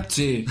desde ya.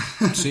 Sí,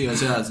 o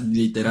sea,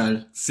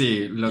 literal.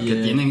 Sí, lo que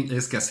tienen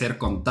es que hacer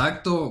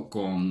contacto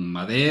con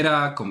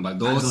madera, con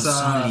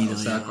baldosa, sólido, o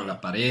sea, con la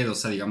pared, o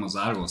sea, digamos,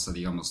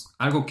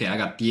 algo que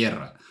haga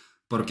tierra.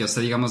 Porque, o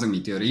sea, digamos, en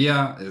mi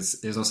teoría,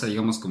 o sea,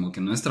 digamos, como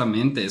que nuestra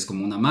mente es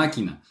como una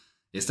máquina.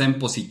 Está en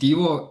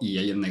positivo y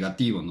hay en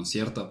negativo, ¿no es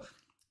cierto?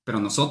 Pero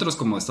nosotros,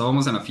 como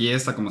estábamos en la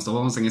fiesta, como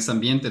estábamos en ese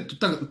ambiente,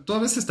 tú a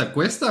veces te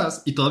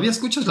acuestas y todavía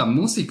escuchas la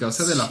música, o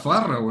sea, de la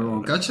farra,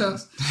 huevón,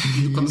 ¿cachas?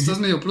 Cuando estás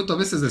medio pluto, a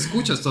veces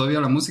escuchas todavía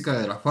la música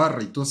de la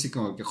farra y tú así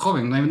como que,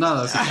 joven, no hay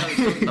nada, así,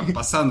 ¿qué está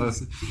pasando?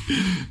 Así.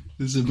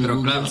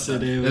 Pero claro, o sea,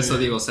 eso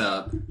digo, o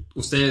sea,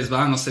 ustedes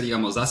van, o sea,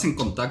 digamos, hacen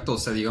contacto, o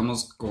sea,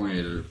 digamos, con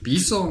el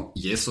piso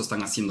y eso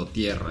están haciendo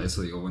tierra,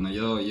 eso digo, bueno,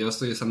 yo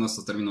estoy usando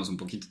estos términos un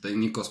poquito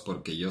técnicos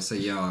porque yo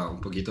seguía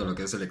un poquito lo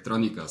que es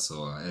electrónicas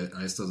o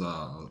a esto es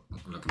a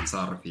lo que me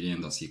estaba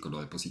refiriendo, así, con lo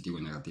de positivo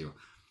y negativo.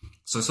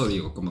 Eso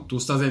digo, como tú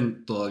estás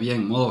todavía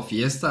en modo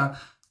fiesta,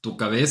 tu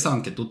cabeza,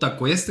 aunque tú te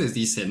acuestes,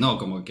 dice, no,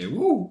 como que,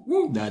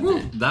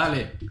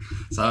 dale,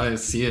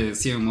 ¿sabes? Sigue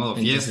en modo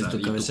fiesta.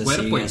 Y tu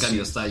cuerpo, en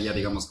cambio, está ya,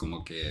 digamos,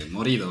 como que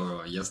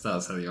morido, ya está,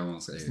 o sea,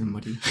 digamos,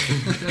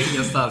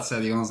 ya está, o sea,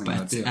 digamos, en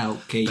negativo.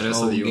 Pero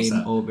eso digo, o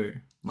sea,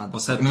 over. O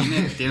sea,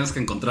 tienes que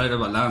encontrar el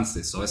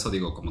balance. Eso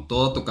digo, como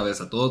toda tu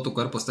cabeza, todo tu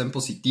cuerpo está en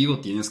positivo,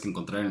 tienes que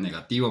encontrar el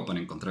negativo para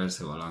encontrar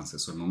ese balance.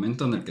 El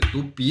momento en el que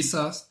tú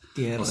pisas,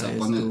 tierra, o sea,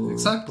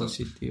 exacto,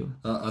 positivo.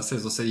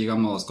 Haces, o sea,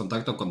 digamos,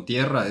 contacto con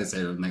tierra es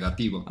el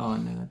negativo.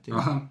 Negativo.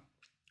 Ajá.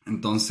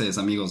 Entonces,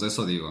 amigos,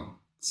 eso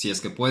digo. Si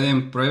es que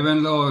pueden,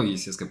 pruébenlo, y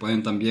si es que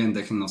pueden también,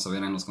 déjennos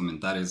saber en los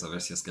comentarios a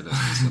ver si es que les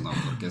funcionó,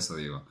 porque eso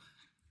digo.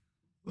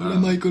 Hola,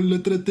 Michael,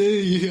 lo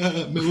traté y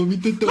me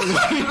vomité todo.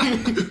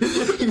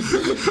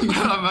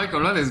 Hola,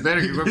 Michael, no les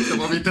verga, güey, te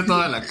vomité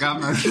toda la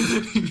cama.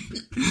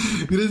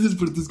 Gracias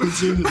por tus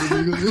canciones,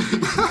 amigo.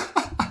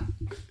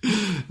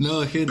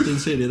 No, gente, en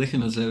serio,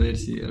 déjenos saber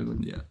si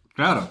algún día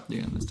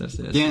llegan a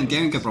estarse así.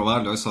 Tienen que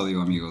probarlo, eso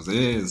digo, amigos.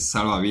 Es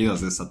salvavidas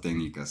de esa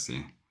técnica,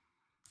 sí.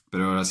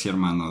 Pero ahora sí,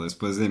 hermano,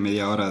 después de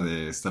media hora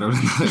de estar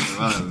hablando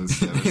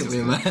de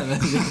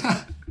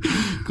huevadas.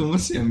 Como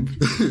siempre.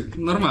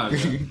 Normal.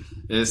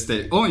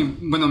 Hoy,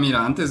 bueno,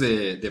 mira, antes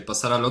de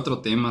pasar al otro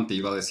tema, te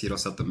iba a decir, o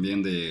sea,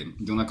 también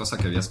de una cosa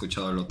que había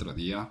escuchado el otro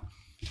día,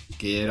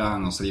 que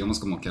eran, o sea, digamos,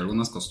 como que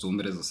algunas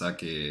costumbres, o sea,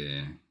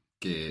 que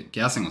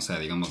hacen, o sea,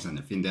 digamos, en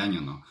el fin de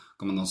año, ¿no?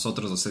 Como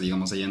nosotros, o sea,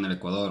 digamos, allá en el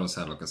Ecuador, o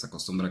sea, lo que se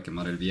acostumbra a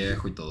quemar el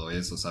viejo y todo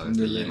eso, ¿sabes?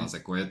 Te llenas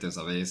de cohetes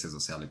a veces, o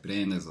sea, le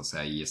prendes, o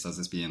sea, y estás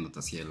despidiéndote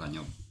así el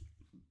año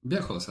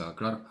viejo, o sea,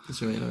 claro.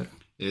 Eso voy a ver.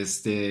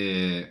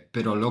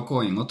 Pero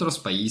loco, en otros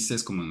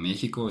países, como en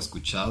México, he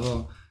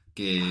escuchado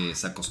que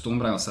se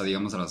acostumbran, o sea,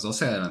 digamos, a las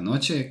 12 de la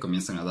noche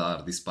comienzan a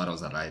dar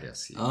disparos al aire,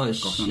 así.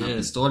 Cogen una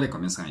pistola y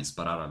comienzan a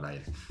disparar al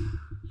aire.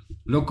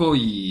 Loco,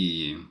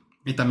 y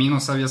también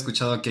os había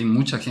escuchado que hay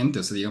mucha gente,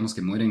 o sea, digamos,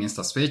 que muere en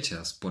estas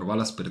fechas por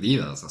balas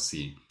perdidas,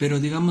 así.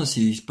 Pero digamos,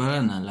 si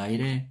disparan al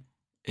aire,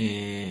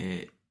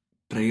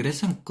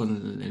 regresan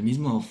con el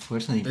mismo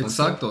fuerza de impacto.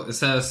 Exacto, o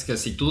sea, es que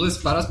si tú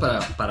disparas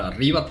para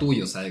arriba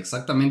tuyo, o sea,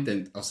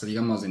 exactamente, o sea,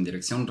 digamos, en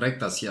dirección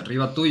recta hacia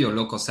arriba tuyo,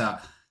 loco, o sea,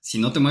 si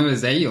no te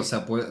mueves de ahí, o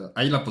sea,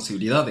 hay la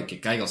posibilidad de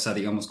que caiga, o sea,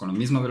 digamos, con la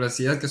misma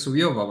velocidad que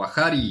subió, va a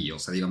bajar y, o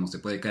sea, digamos, te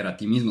puede caer a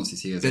ti mismo si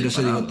sigues Pero ahí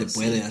eso parado, digo, te así.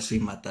 puede así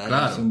matar,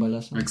 Claro, así un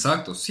balazo.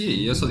 exacto, sí,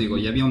 y eso digo,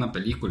 ya había una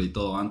película y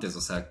todo antes,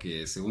 o sea,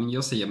 que según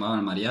yo se llamaba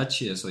El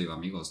Mariachi, eso digo,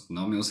 amigos,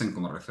 no me usen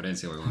como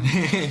referencia, weón.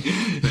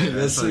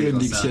 Pero eso Así digo, un o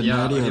sea,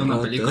 diccionario había una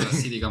roto. película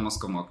así, digamos,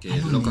 como que Hay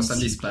una locos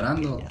están enciclopedia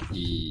disparando rota.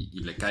 y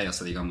le cae, o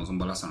sea, digamos, un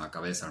balazo en la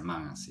cabeza al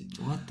man, así.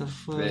 What the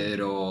fuck.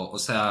 Pero, o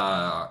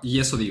sea, y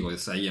eso digo,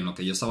 es ahí en lo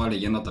que yo estaba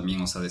leyendo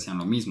también, o sea, decían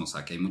lo mismo, o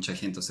sea, que hay mucha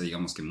gente, o sea,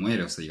 digamos, que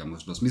muere, o sea,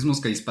 digamos, los mismos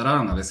que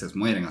dispararon a veces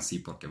mueren así,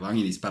 porque van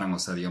y disparan, o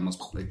sea, digamos,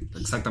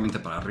 exactamente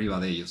para arriba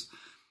de ellos.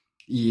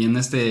 Y en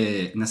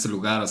este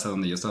lugar, o sea,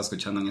 donde yo estaba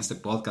escuchando en este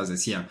podcast,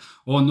 decían,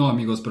 oh no,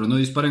 amigos, pero no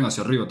disparen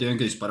hacia arriba, tienen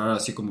que disparar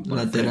así como por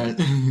el Lateral.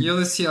 frente. Y yo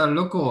decía,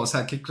 loco, o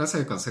sea, ¿qué clase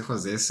de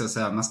consejos de ese? O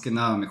sea, más que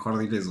nada, mejor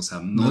diles, o sea,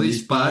 no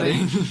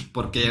disparen,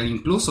 porque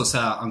incluso, o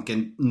sea,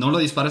 aunque no lo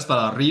dispares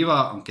para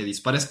arriba, aunque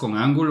dispares con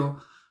ángulo,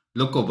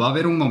 loco, va a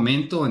haber un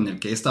momento en el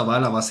que esta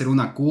bala va a hacer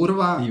una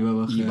curva y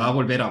va a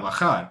volver a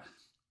bajar.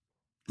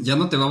 Ya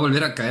no te va a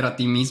volver a caer a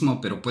ti mismo,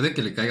 pero puede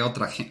que le caiga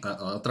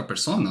a otra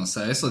persona. O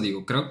sea, eso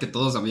digo, creo que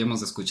todos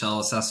habíamos escuchado,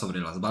 o sea,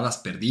 sobre las balas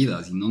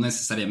perdidas y no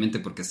necesariamente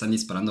porque están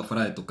disparando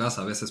fuera de tu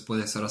casa. A veces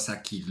puede ser, o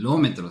sea,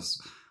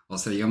 kilómetros. O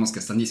sea, digamos que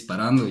están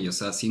disparando y, o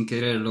sea, sin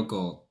querer,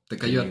 loco, te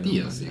cayó a ti,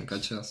 así,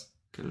 ¿cachas?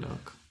 Qué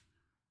loco.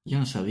 Yo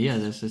no sabía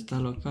de eso, está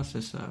loca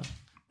esa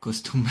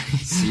costumbre.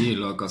 Sí,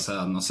 loco, o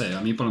sea, no sé,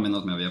 a mí por lo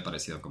menos me había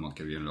parecido como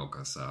que bien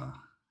loca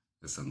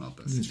esa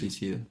nota. Un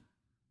suicidio.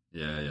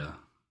 Ya.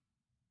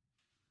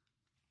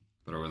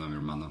 Pero bueno, mi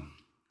hermano,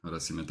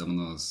 ahora sí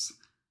metámonos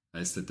a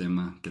este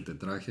tema que te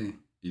traje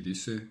y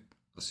dice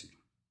así.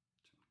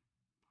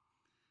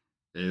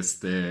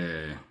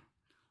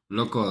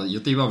 Loco,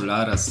 yo te iba a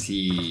hablar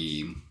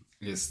así,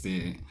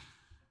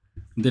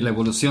 de la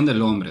evolución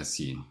del hombre,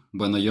 así.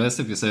 Bueno, yo a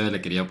este episodio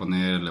le quería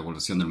poner la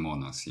evolución del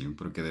mono, así,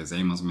 porque desde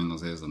ahí más o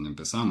menos es donde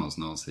empezamos,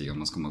 ¿no? O sea,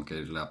 digamos como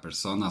que la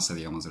persona, o sea,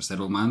 digamos el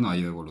ser humano ha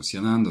ido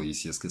evolucionando y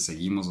si es que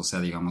seguimos, o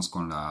sea, digamos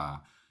con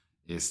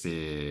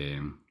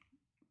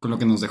con lo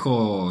que nos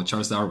dejó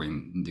Charles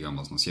Darwin,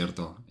 digamos, ¿no es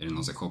cierto? Él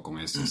nos dejó con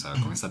eso, o sea,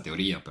 con esta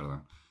teoría,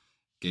 perdón,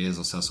 que es,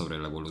 o sea, sobre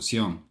la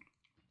evolución.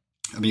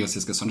 Amigos, si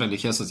es que son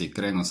religiosos y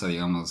creen, o sea,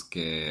 digamos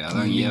que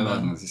Adán y Eva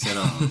nos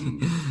hicieron,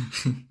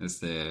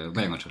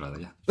 vayan a otro lado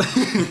ya.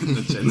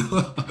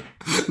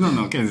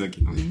 No, quédense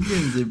aquí.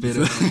 Quédense,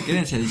 pero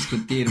quédense a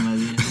discutir más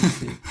bien,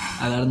 sí,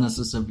 a darnos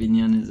sus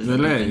opiniones de lo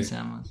que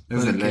pensamos.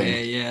 Es de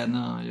ley. Yo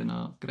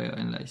no creo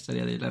en la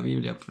historia de la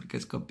Biblia porque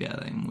es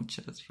copiada en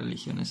muchas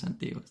religiones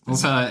antiguas. O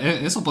sea,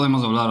 eso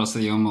podemos hablar, o sea,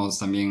 digamos,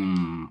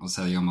 también, o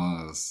sea,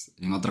 digamos,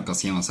 en otra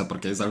ocasión, o sea,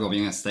 porque es algo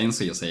bien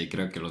extenso y, o sea,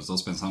 creo que los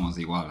dos pensamos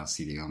igual,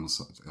 así,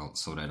 digamos,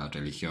 sobre la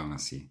religión,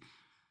 así.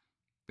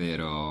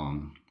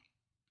 Pero,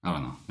 ahora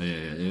no,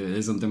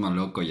 es un tema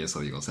loco y eso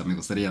digo, o sea, me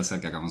gustaría, o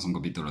sea, que hagamos un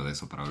capítulo de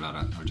eso para hablar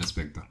al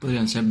respecto.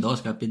 Podrían ser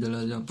 2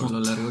 capítulos ya por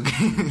lo largo que...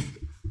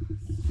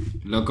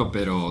 Loco,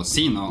 pero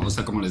sí, ¿no? O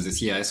sea, como les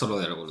decía, eso lo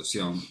de la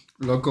evolución.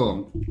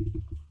 Loco,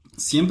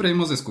 siempre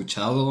hemos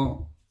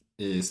escuchado,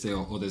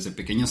 o desde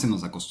pequeños se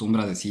nos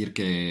acostumbra a decir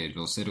que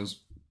los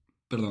seres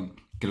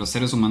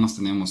humanos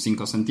tenemos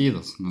 5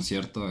 sentidos, ¿no es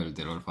cierto? El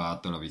del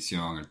olfato, la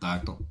visión, el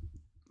tacto,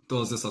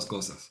 todas esas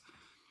cosas.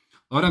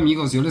 Ahora,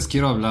 amigos, yo les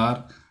quiero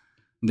hablar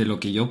de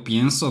lo que yo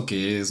pienso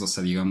que es, o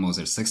sea, digamos,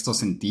 el sexto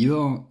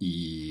sentido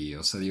y,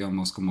 o sea,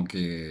 digamos, como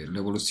que la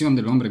evolución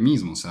del hombre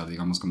mismo, o sea,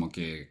 digamos, como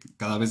que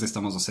cada vez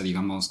estamos, o sea,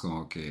 digamos,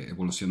 como que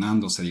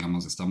evolucionando, o sea,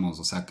 digamos, estamos,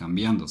 o sea,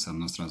 cambiando, o sea,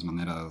 nuestras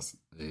maneras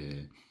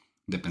de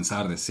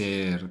pensar, de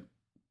ser,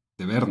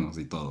 de vernos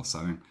y todo,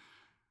 ¿saben?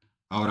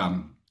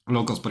 Ahora,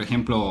 locos, por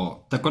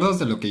ejemplo, ¿te acuerdas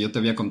de lo que yo te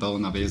había contado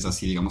una vez,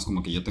 así, digamos,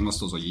 como que yo tengo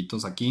estos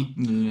hoyitos aquí?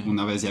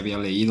 Una vez ya había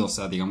leído, o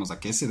sea, digamos, ¿a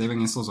qué se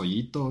deben estos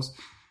hoyitos?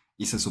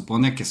 Y se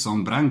supone que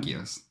son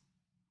branquias.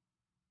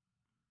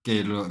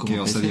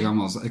 O sea,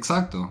 digamos,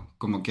 exacto,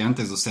 como que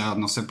antes, o sea,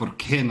 no sé por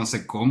qué, no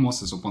sé cómo,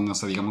 se supone, o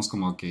sea, digamos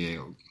como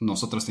que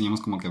nosotros teníamos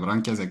como que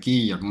branquias de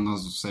aquí y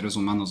algunos seres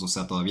humanos, o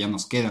sea, todavía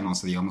nos quedan, o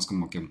sea, digamos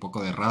como que un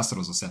poco de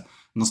rastros, o sea,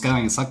 nos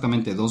quedan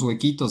exactamente 2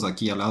 huequitos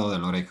aquí al lado de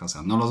la oreja, o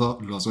sea, no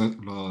los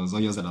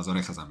hoyos de las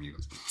orejas,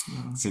 amigos,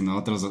 sino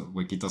otros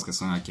huequitos que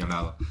son aquí al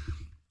lado.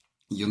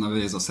 Y una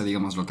vez, o sea,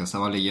 digamos, lo que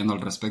estaba leyendo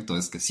al respecto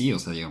es que sí, o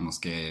sea, digamos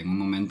que en un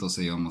momento, o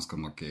sea, digamos,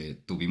 como que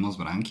tuvimos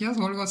branquias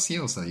o algo así,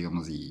 o sea,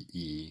 digamos,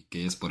 y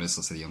que es por eso,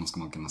 o sea, digamos,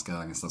 como que nos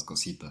quedan estas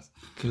cositas.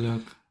 Qué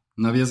loco.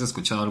 ¿No habías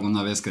escuchado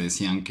alguna vez que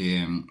decían que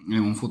en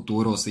un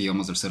futuro, o sea,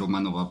 digamos, el ser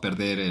humano va a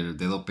perder el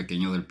dedo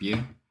pequeño del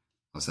pie?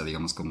 O sea,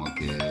 digamos, como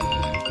que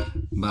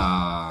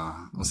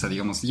o sea,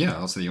 digamos,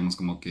 o sea, digamos,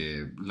 como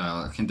que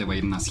la gente va a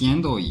ir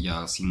naciendo y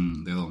ya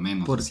sin dedo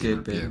menos. ¿Por qué,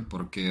 pie,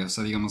 porque, o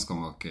sea, digamos,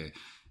 como que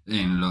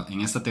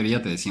en esta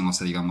teoría te decíamos, o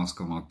sea, digamos,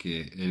 como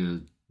que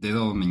el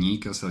dedo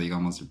meñique, o sea,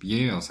 digamos, el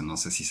pie, o sea, no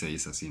sé si se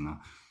dice así,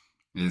 ¿no?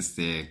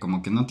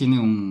 Como que no tiene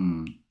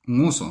un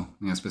uso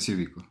en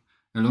específico.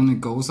 El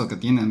único uso que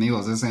tiene,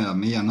 amigos, es a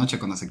medianoche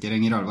cuando se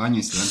quieren ir al baño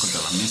y se dan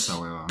contra la mesa,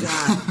 huevón.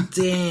 God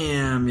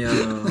damn, yo.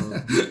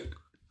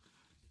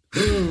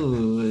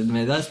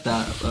 Me da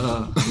hasta...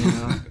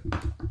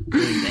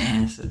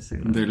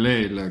 De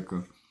ley,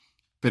 loco.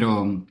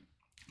 Pero,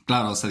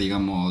 claro, o sea,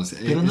 digamos...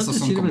 Pero no esos te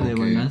son sirve como de que...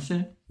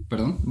 balance.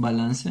 ¿Perdón?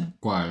 Balance.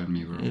 ¿Cuál,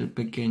 mi bro? El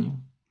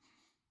pequeño.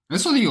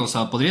 Eso digo, o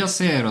sea, podría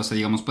ser, o sea,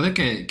 digamos, puede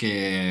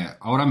que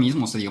ahora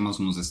mismo, o sea, digamos,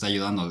 nos está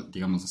ayudando,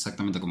 digamos,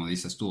 exactamente como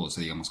dices tú, o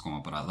sea, digamos,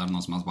 como para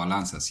darnos más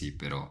balance, así,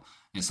 pero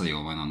eso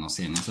digo, bueno, no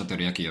sé, en esa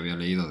teoría que yo había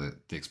leído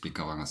te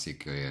explicaban así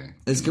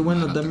Es que no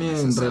bueno, era tan también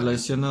necesario.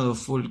 relacionado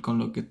full con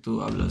lo que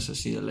tú hablas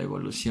así de la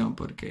evolución,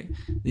 porque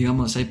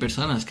digamos, hay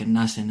personas que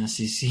nacen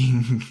así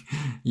sin,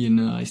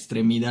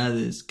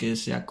 extremidades, que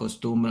se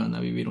acostumbran a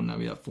vivir una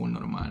vida full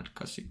normal,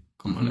 casi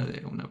como la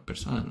de una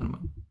persona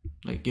normal.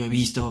 Like, yo he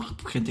visto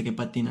gente que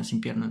patina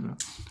sin piernas, bro.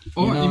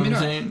 Oh, y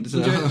mira, Sí,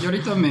 yo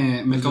ahorita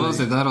me es acabas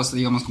de like- dar, o sea,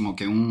 digamos, como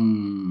que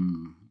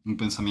un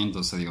pensamiento,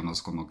 o sea,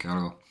 digamos, como que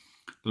algo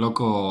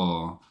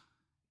loco,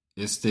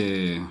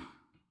 este...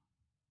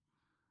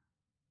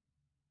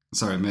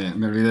 Sorry, me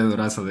olvidé de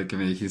durazo de que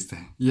me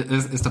dijiste. Y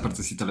esta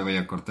partecita le voy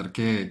a cortar.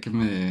 ¿Qué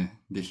me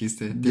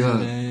dijiste? Te de iba-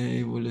 la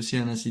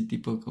evolución así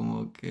tipo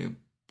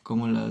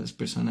como las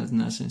personas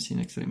nacen sin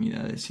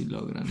extremidades y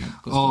logran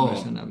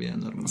acostumbrarse a Oh, una vida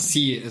normal.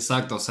 sí,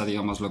 exacto. O sea,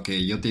 digamos, lo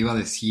que yo te iba a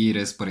decir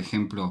es, por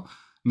ejemplo,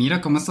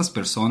 mira cómo estas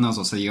personas,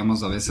 o sea,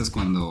 digamos, a veces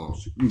cuando,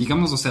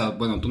 digamos, o sea,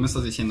 bueno, tú me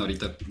estás diciendo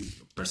ahorita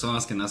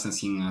personas que nacen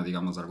sin,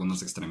 digamos,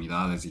 algunas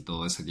extremidades y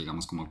todo eso,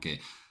 digamos, como que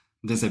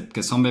desde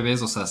que son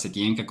bebés, o sea, se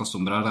tienen que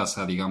acostumbrar, o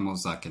sea,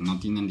 digamos, a que no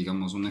tienen,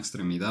 digamos, una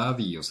extremidad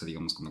y, o sea,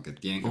 digamos, como que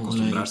tienen que O like,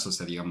 acostumbrarse, o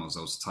sea, digamos,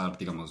 a usar,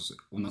 digamos,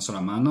 una sola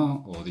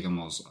mano o,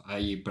 digamos,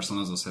 hay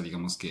personas, o sea,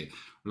 digamos que,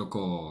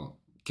 loco,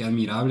 qué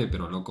admirable,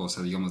 pero loco, o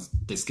sea, digamos,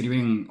 te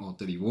escriben o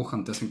te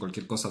dibujan, te hacen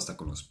cualquier cosa hasta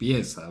con los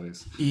pies,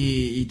 ¿sabes?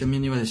 y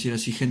también iba a decir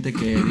así, gente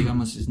que,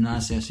 digamos,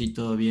 nace así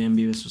todo bien,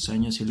 vive sus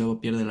años y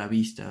luego pierde la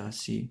vista,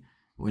 así,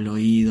 o el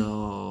oído,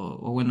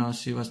 o bueno,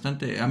 así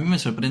bastante. A mí me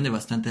sorprende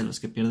bastante los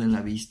que pierden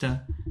la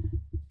vista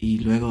y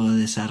luego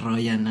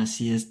desarrollan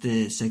así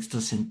este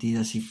sexto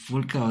sentido, así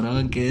full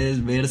cabrón, que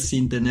es ver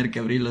sin tener que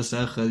abrir los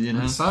ojos,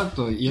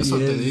 Exacto, y Y eso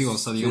te digo, o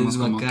sea, digamos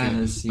es como que bacán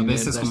a así ver,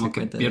 veces darse como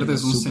que cuenta de los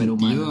pierdes un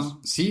superhumanos.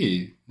 sentido,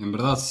 sí, en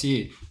verdad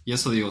sí, y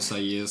eso digo, o sea,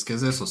 y es que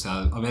es eso, o sea,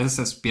 a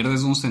veces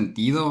pierdes un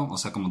sentido, o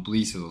sea, como tú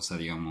dices, o sea,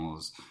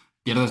 digamos,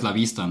 pierdes la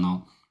vista,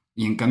 ¿no?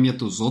 Y en cambio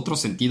tus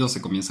otros sentidos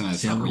se comienzan a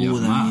Se desarrollar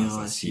agudan más, yo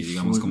así, así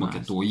digamos, full como que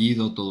más. tu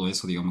oído, todo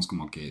eso, digamos,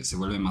 como que se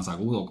vuelve más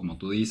agudo, como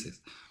tú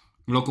dices.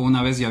 Loco,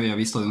 una vez yo había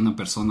visto de una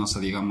persona, o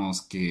sea,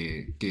 digamos,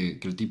 que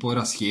el tipo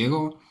era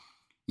ciego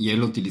y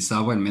él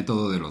utilizaba el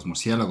método de los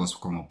murciélagos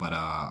como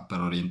para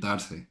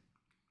orientarse.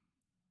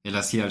 Él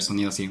hacía el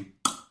sonido así.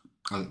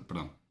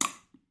 Perdón.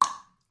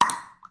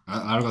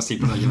 Algo así,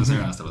 perdón, yo no sé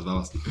hasta los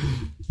babos.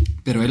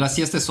 Pero él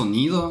hacía este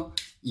sonido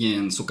y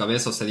en su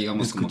cabeza, o sea,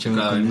 digamos, como que,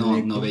 Escuchaba claro, con él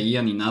el no eco.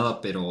 veía ni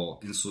nada, pero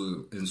en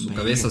su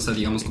cabeza, Veía o sea, con el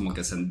digamos, como eco.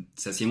 que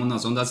se hacían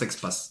unas ondas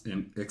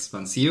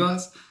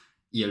expansivas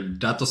y el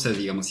dato, se,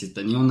 digamos, si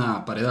tenía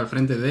una pared al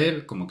frente de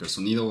él, como que el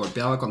sonido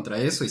golpeaba contra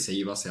eso y se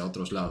iba hacia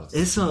otros lados.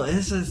 Eso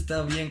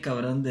está bien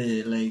cabrón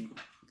de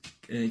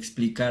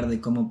explicar de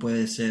cómo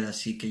puede ser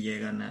así que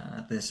llegan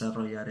a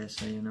desarrollar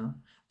eso,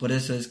 Por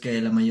eso es que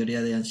la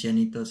mayoría de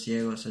ancianitos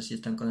ciegos así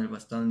están con el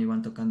bastón y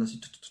van tocando así,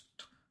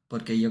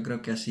 porque yo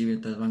creo que así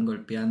mientras van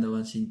golpeando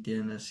van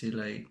sintiendo así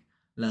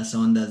las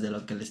ondas de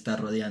lo que le está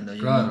rodeando,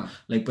 Claro.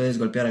 puedes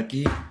golpear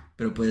aquí,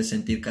 pero puedes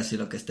sentir casi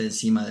lo que está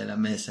encima de la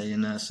mesa,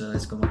 eso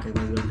es como que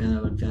vas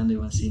golpeando, golpeando y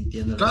van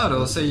sintiendo las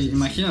Claro, o sea, cosas así,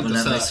 imagínate, con o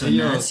la sea,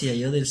 ellos, resonancia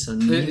yo del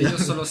sonido.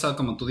 ellos solo, o sea,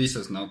 como tú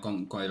dices, ¿no?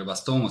 Con el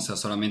bastón, o sea,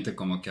 solamente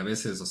como que a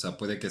veces, o sea,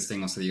 puede que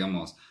estén, o sea,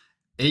 digamos,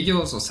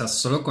 ellos, o sea,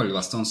 solo con el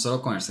bastón,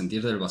 solo con el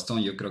sentir del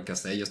bastón, yo creo que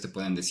hasta ellos te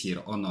pueden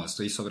decir, oh no,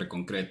 estoy sobre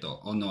concreto,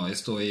 oh no,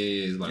 esto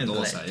es Es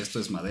baldosa, like, esto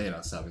es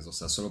madera, ¿sabes? O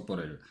sea, solo por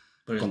el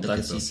por el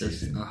contacto, toquecito,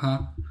 así. sí.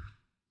 Ajá.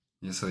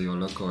 Y eso digo,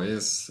 loco,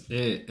 es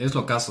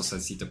lo caso, o sea,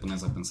 si te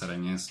pones a pensar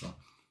en eso.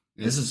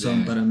 Esos son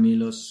Este, para mí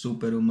los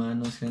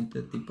superhumanos,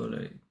 gente,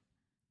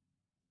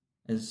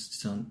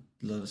 son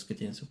los que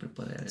tienen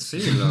superpoderes,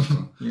 sí,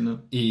 loco. you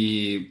know.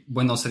 Y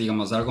bueno, o sea,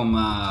 digamos, algo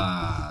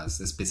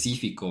más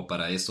específico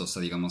para esto, o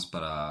sea, digamos,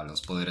 para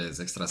los poderes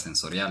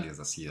extrasensoriales,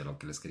 así de lo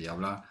que les quería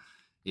hablar,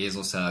 es,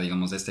 o sea,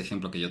 digamos, este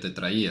ejemplo que yo te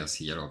traía,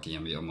 así algo que ya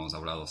habíamos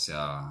hablado, o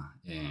sea,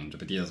 en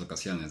repetidas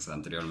ocasiones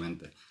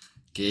anteriormente,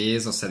 que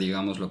es, o sea,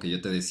 digamos, lo que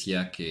yo te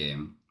decía que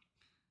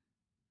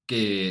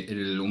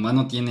el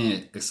humano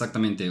tiene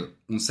exactamente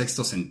un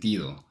sexto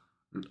sentido.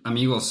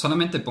 Amigos,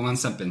 solamente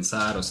pónganse a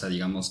pensar, o sea,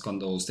 digamos,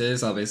 cuando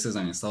ustedes a veces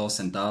han estado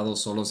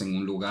sentados solos en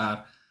un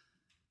lugar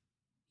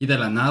y de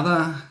la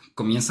nada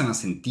comienzan a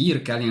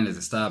sentir que alguien les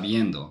está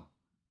viendo.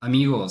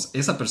 Amigos,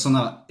 esa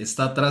persona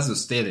está atrás de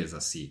ustedes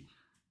así,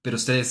 pero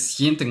ustedes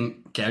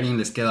sienten que alguien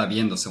les queda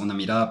viendo, o sea, una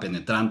mirada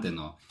penetrante,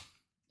 ¿no?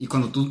 Y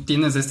cuando tú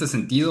tienes este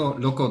sentido,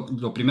 loco,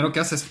 lo primero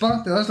que haces,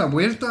 pa, te das la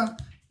vuelta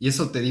y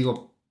eso te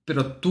digo,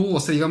 pero tú, o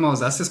sea,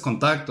 digamos, haces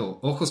contacto,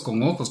 ojos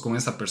con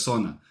esa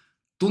persona.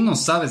 Tú no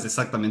sabes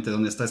exactamente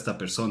dónde está esta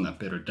persona,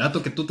 pero el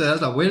rato que tú te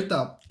das la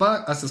vuelta, pa,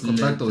 haces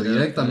contacto Le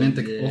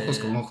directamente, ojos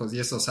con atrae. ojos y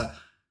eso, o sea,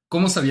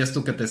 ¿cómo sabías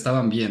tú que te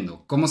estaban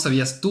viendo? ¿Cómo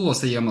sabías tú, o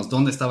sea, digamos,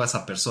 dónde estaba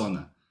esa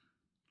persona?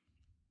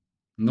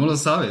 No lo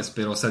sabes,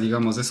 pero, o sea,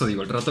 digamos, eso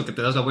digo, el rato que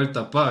te das la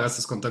vuelta,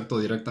 haces contacto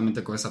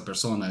directamente con esa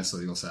persona, eso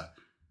digo, o sea,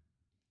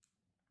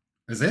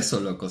 es eso,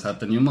 loco, o sea,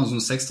 tenemos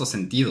un sexto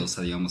sentido, o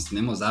sea, digamos,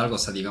 tenemos algo, o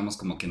sea, digamos,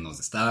 como que nos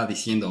está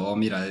diciendo, oh,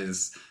 mira,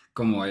 es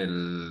como como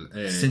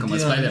Sentido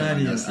Spider-Man,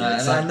 arácnido. así,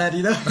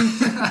 exacto.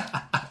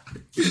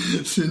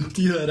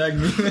 Sentido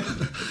arácnido.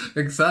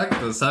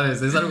 Exacto,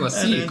 ¿sabes? Es algo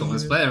así, como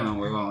Arácnido. Spider-Man,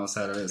 huevón, o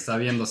sea, está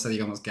viendo, o sea,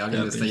 digamos, que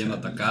alguien Ya le está yendo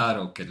a pensaba. atacar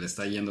o que le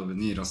está yendo a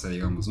venir, o sea,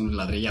 digamos, un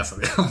ladrillazo,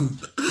 digamos,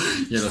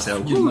 y él, o sea,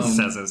 Your mom.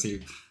 se hace así,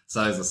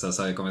 ¿sabes? O sea,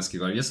 sabe cómo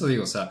esquivar. Y eso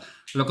digo, o sea,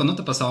 lo que no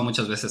te pasaba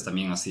muchas veces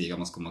también así,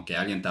 digamos, como que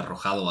alguien te ha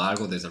arrojado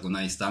algo desde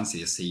alguna distancia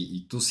y así,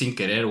 y tú sin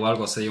querer o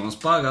algo así, digamos,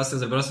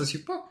 haces el brazo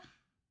así,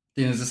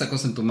 tienes esa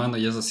cosa en tu mano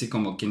y es así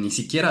como que ni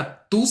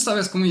siquiera tú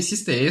sabes cómo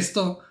hiciste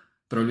esto,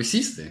 pero lo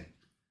hiciste,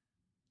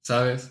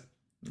 ¿sabes?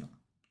 No.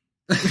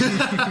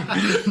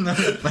 No me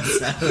ha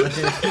pasado.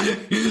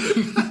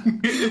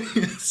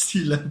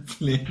 Sí, la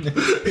plena.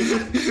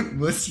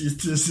 Vos sí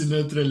estás en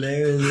otro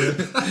level.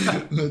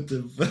 No te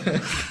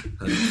pasa.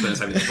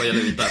 Espera, voy a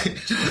levitar.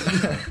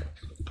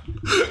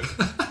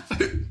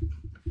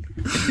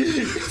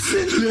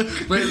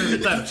 Voy a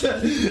levitar.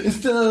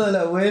 Está dando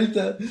la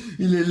vuelta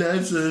y le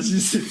lanza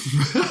así.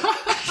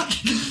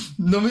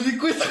 No me di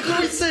cuenta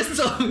cómo hice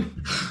esto.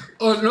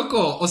 Oh,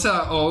 loco, o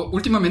sea,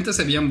 últimamente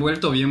se habían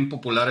vuelto bien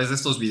populares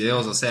estos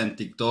videos, o sea, en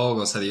TikTok,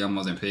 o sea,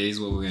 digamos, en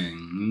Facebook, en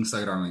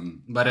Instagram,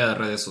 en varias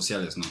redes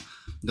sociales, ¿no?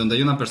 Donde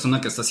hay una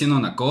persona que está haciendo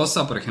una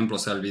cosa, por ejemplo, o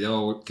sea, el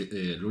video,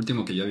 el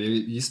último que yo había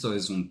visto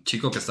es un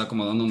chico que está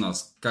acomodando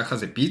unas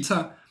cajas de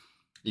pizza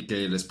y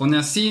que les pone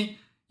así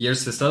y él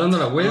se está dando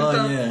la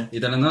vuelta y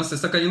de la nada se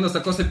está cayendo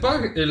esta cosa y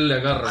 ¡pag! Él le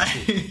agarra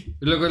así.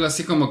 Y luego él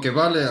así como que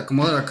va, le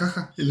acomoda la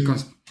caja y como...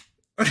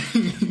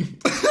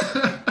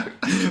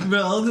 Bro,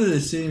 I'll do the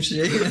same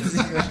shit.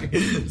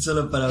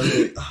 Solo para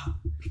ver.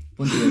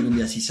 Ponte que algún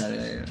día así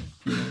salga.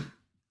 You know.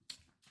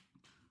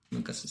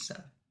 Nunca se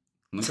sabe.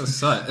 Nunca se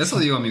sabe. Eso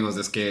digo, amigos,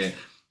 es que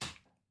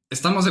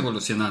estamos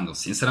evolucionando.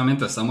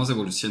 Sinceramente, estamos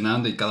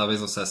evolucionando y cada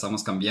vez, o sea,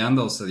 estamos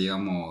cambiando, o sea,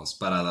 digamos,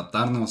 para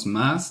adaptarnos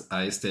más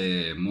a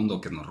este mundo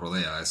que nos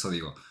rodea. Eso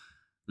digo.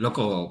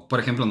 Loco, por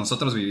ejemplo,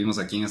 nosotros vivimos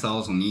aquí en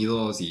Estados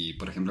Unidos y,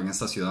 por ejemplo, en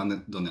esta ciudad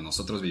donde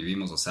nosotros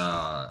vivimos, o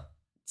sea,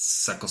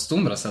 se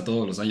acostumbra, o sea,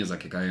 todos los años a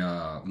que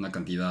caiga una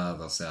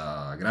cantidad, o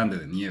sea, grande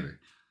de nieve.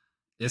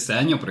 Este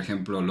año, por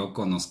ejemplo,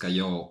 loco, nos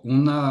cayó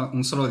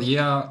un solo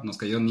día, nos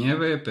cayó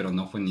nieve, pero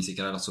no fue ni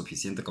siquiera lo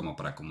suficiente como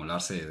para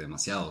acumularse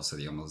demasiado, o sea,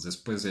 digamos,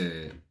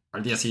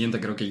 al día siguiente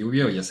creo que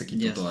llovió y ya se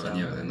quitó Ya toda la está,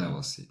 nieve de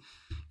nuevo, sí.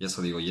 Y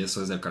eso digo, y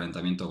eso es del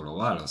calentamiento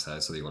global, o sea,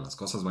 eso digo, las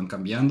cosas van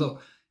cambiando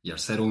y el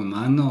ser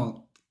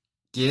humano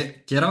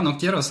quiera o no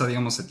quiera, o sea,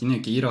 digamos, se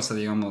tiene que ir, o sea,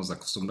 digamos,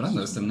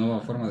 acostumbrando a esta nueva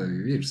forma de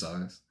vivir,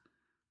 ¿sabes?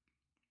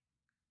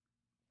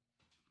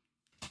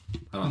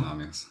 Ahora no,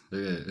 amigos,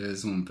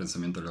 es un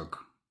pensamiento loco.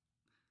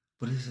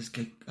 Por eso es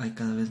que hay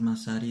cada vez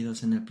más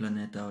áridos en el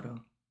planeta,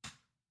 bro.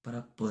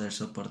 Para poder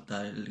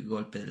soportar el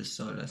golpe del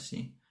sol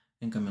así.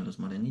 En cambio, los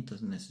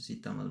morenitos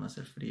necesitamos más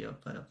el frío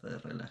para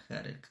poder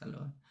relajar el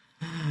calor.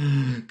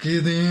 ¡Qué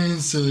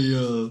denso,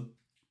 yo!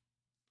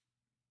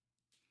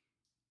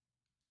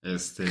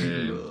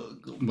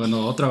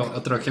 Bueno,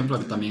 otro ejemplo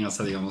que también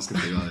hasta digamos que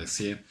te iba a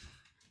decir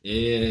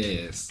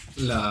es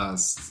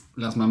las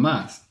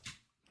mamás,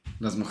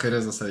 las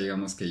mujeres, o sea,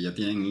 digamos que ya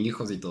tienen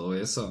hijos y todo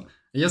eso,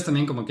 ellas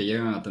también como que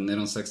llegan a tener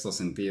un sexto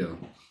sentido.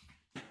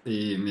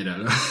 Y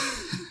míralo,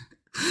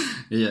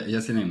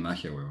 ellas tienen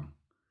magia, weón.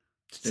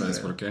 ¿Sabes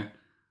por qué?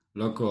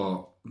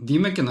 Loco,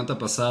 dime que no te ha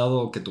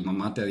pasado que tu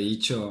mamá te ha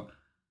dicho,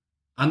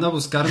 anda a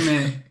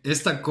buscarme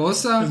esta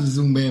cosa Es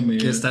un meme.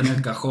 que está en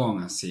el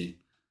cajón,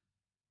 así.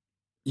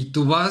 Y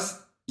tú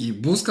vas y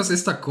buscas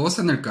esta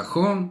cosa en el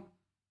cajón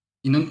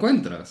y no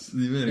encuentras.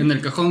 En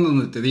el cajón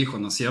donde te dijo,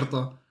 ¿no es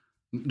cierto?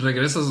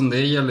 Regresas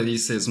donde ella le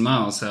dices,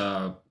 ma, o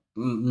sea,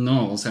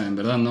 no, o sea, en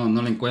verdad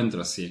no la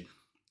encuentro así.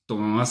 Tu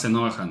mamá se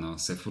enoja, ¿no?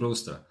 Se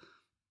frustra.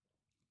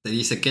 Te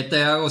dice, ¿qué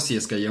te hago si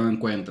es que yo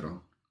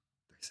encuentro?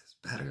 Te dices,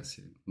 verga,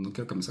 sí, no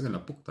quiero que me saquen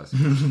la puta. Así.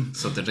 O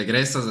sea, te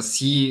regresas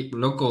así,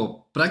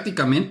 loco,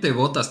 prácticamente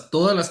botas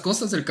todas las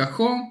cosas del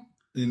cajón.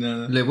 Y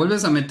nada. Le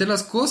vuelves a meter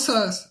las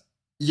cosas.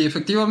 Y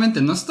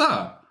efectivamente no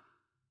está.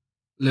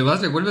 Le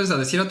vuelves a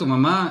decir a tu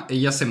mamá,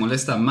 ella se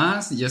molesta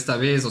más y esta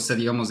vez, o sea,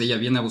 digamos, ella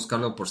viene a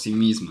buscarlo por sí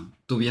misma.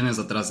 Tú vienes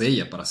atrás de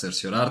ella para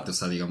cerciorarte, o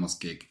sea, digamos,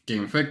 que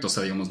en efecto, o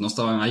sea, digamos, no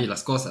estaban ahí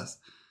las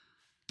cosas.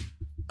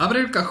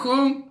 Abre el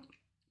cajón,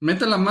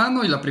 mete la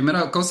mano y la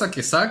primera cosa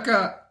que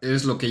saca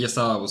es lo que ella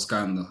estaba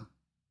buscando.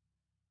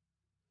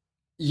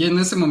 Y en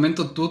ese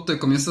momento tú te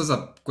comienzas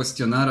a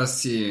cuestionar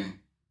así,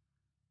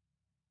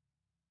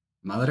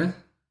 ¿madre?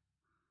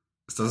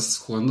 ¿Estás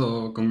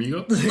jugando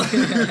conmigo?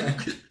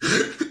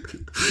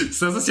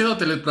 Estás haciendo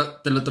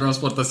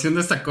teletransportación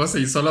de esta cosa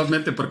y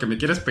solamente porque me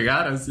quieres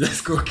pegar, así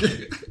es como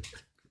que...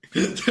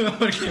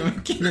 Porque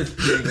me quieres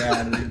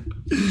pegar. No,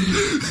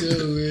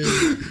 güey.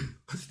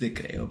 Pues te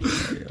creo, pero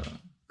yo...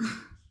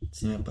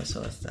 Sí me pasó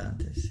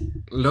bastante, sí.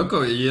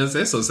 Loco, y es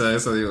eso, o sea,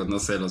 eso digo, no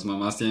sé, los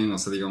mamás tienen, o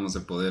sea, digamos,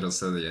 el poder, o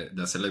sea, de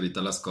hacerle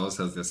evitar las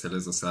cosas, de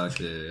hacerles, o sea, Es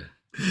que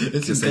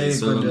un se cague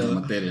disuelvan las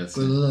materias, sí.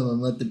 cuando una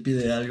mamá te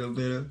pide algo,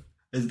 pero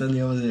están,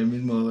 digamos, en el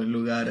mismo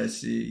lugar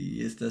así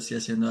y está así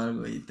haciendo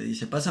algo y te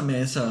dice, pásame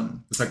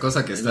Esa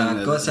cosa que está en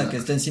la cosa que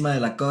está encima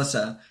de la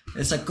cosa,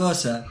 esa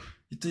cosa.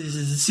 Y tú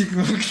dices así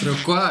como que... ¿Pero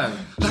cuál?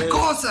 ¡La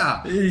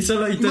cosa! Y tú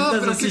No, estás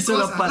pero así ¿qué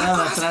solo cosa? parado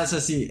 ¡La cosa! atrás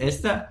así,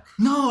 ¿esta?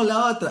 No,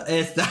 la otra,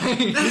 esta.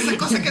 ¡Esa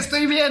cosa que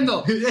estoy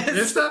viendo!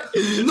 ¿Esta?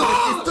 ¡No!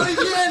 ¡Estoy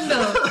viendo!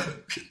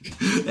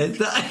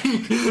 Está...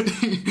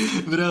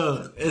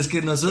 Bro, es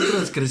que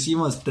nosotros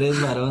crecimos 3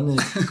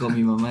 varones con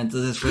mi mamá,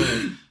 entonces fue...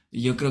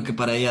 Yo creo que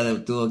para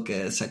ella tuvo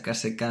que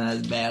sacarse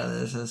canas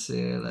verdes, así,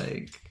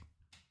 like...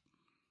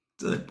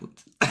 Todo de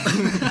puta.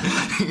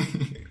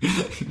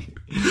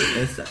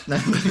 Esa.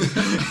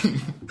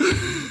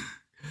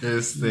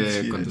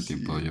 Sí, ¿Cuánto sí.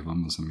 tiempo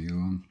llevamos,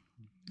 amigo?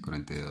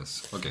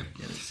 42. Ok.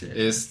 Ya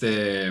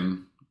sé.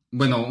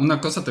 Bueno, una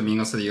cosa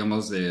también, o sea,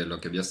 digamos, de lo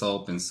que había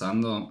estado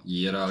pensando,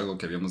 y era algo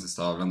que habíamos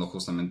estado hablando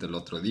justamente el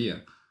otro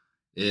día,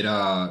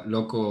 era,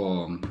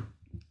 loco,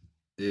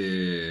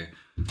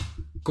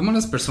 cómo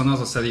las personas,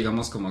 o sea,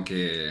 digamos, como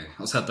que,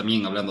 o sea,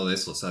 también hablando de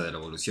eso, o sea, de la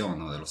evolución,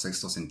 ¿no? De los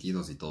sextos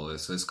sentidos y todo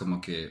eso, es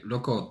como que,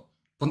 loco,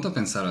 ponte a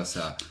pensar, o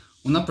sea,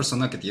 una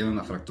persona que tiene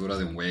una fractura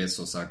de un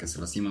hueso, o sea, que se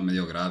lastima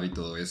medio grave y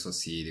todo eso,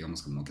 así,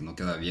 digamos, como que no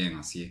queda bien,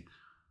 así.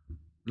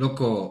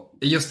 Loco,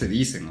 ellos te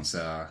dicen, o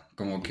sea,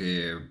 como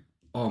que,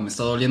 oh, me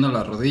está doliendo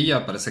la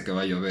rodilla, parece que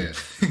va a llover.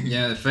 Y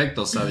en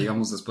efecto, o sea,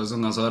 digamos, después de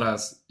unas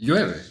horas,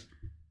 llueve.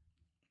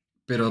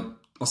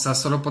 Pero, o sea,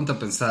 solo ponte a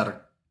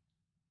pensar,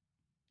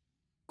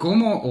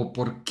 ¿cómo o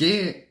por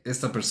qué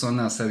esta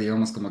persona, o sea,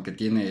 digamos, como que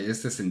tiene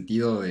este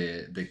sentido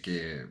de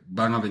que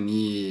van a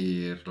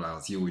venir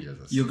las lluvias,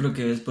 Yo así? creo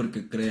que es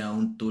porque crea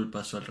un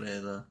tulpa a su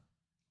alrededor,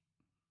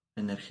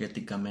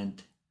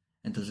 energéticamente.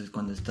 Entonces,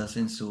 cuando estás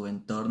en su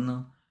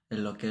entorno, es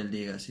lo que él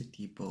diga, así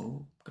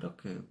tipo, creo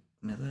que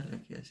me duele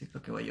aquí, así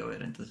creo que va a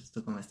llover. Entonces,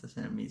 tú como estás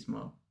en el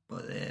mismo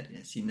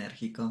poder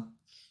sinérgico,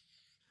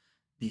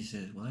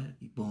 dices, what?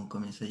 Y boom,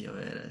 comienza a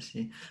llover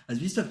así. ¿Has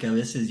visto que a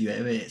veces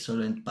llueve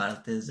solo en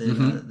partes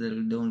Ujú.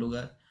 de un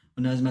lugar?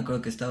 Una vez me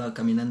acuerdo que estaba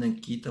caminando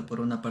en Quito por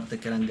una parte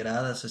que eran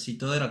gradas, así,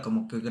 todo era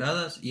como que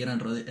gradas y era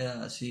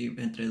así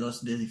entre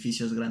dos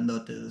edificios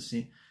grandotes,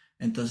 así.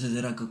 Entonces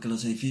era como que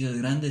los edificios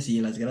grandes y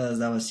las gradas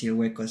daba así el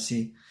hueco,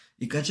 así.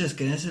 Y cachas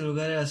que en ese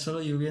lugar era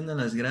solo lloviendo en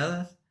las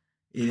gradas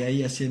y de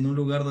ahí así en un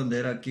lugar donde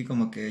era aquí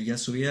como que ya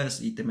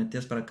subías y te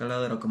metías para acá al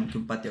lado era como que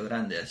un patio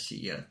grande,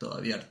 así, y era todo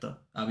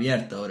abierto,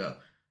 abierto, bro.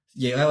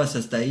 Llegabas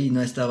hasta ahí y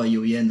no estaba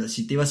lloviendo.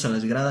 Si te ibas a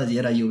las gradas y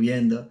era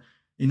lloviendo.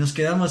 Y nos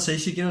quedamos ahí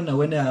siquiera una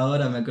buena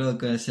hora, me acuerdo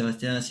con el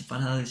Sebastián así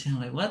parado diciendo,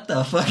 like, what the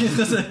fuck.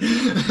 Entonces,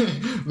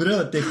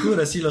 bro, te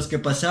juro, así los que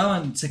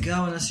pasaban se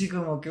quedaban así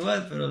como que,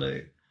 what, pero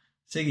like,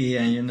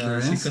 seguían, ¿Qué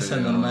así en cosa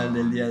normal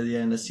del día serio? a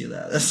día en la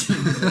ciudad, así,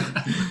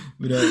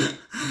 bro.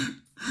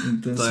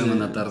 Toda en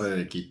una Entonces, tarde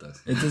de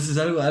quitas.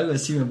 algo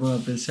así me pongo a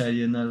pensar,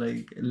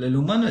 like, el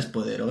humano es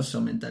poderoso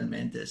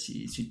mentalmente,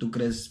 si tú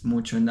crees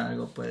mucho en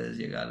algo puedes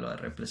llegarlo a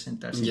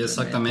representar Y simplemente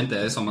exactamente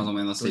a eso más o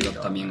menos tu se iba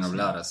idioma, también a así.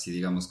 hablar, así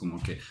digamos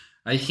como que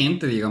hay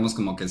gente, digamos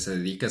como que se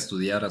dedica a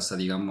estudiar, o sea,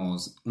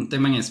 digamos, un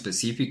tema en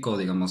específico,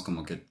 digamos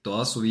como que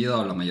toda su vida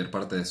o la mayor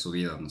parte de su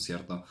vida, ¿no es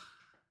cierto?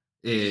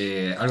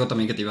 Algo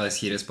también que te iba a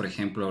decir es, por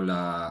ejemplo,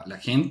 la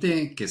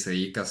gente que se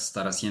dedica a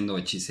estar haciendo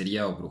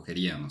hechicería o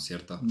brujería, ¿no es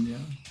cierto? Ya.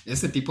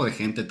 Este tipo de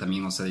gente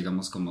también, o sea,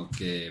 digamos como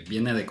que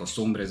viene de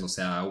costumbres, o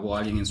sea, hubo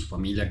alguien en su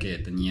familia que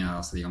tenía,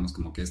 o sea, digamos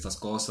como que estas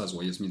cosas,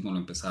 o ellos mismos lo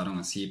empezaron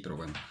así, pero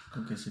bueno,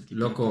 Creo que ese tipo de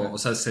loco, o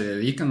sea, práctica. se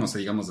dedican, o sea,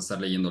 digamos, a estar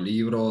leyendo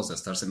libros, a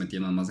estarse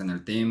metiendo más en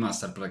el tema, a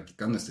estar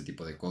practicando este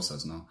tipo de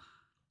cosas, ¿no?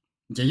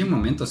 Y hay un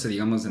momento, o sea,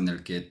 digamos, en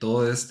el que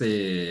todo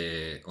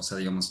o sea,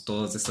 digamos,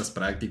 todas estas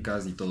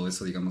prácticas y todo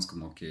eso, digamos,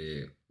 como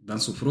que dan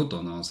su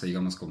fruto, ¿no? O sea,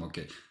 digamos, como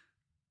que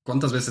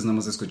 ¿cuántas veces no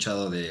hemos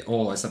escuchado de,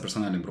 oh, esta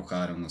persona le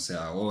embrujaron, o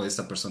sea, oh,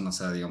 esta persona, o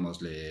sea,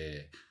 digamos,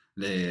 le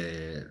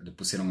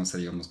pusieron, o sea,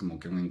 digamos, como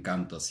que un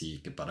encanto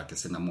así, que para que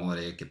se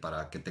enamore, que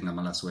para que tenga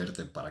mala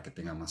suerte, para que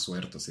tenga más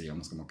suerte, o sea,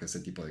 digamos, como que ese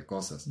tipo de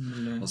cosas.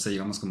 Vale. O sea,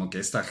 digamos, como que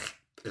esta,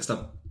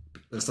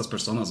 estas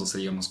personas, o sea,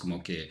 digamos,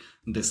 como que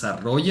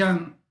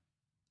desarrollan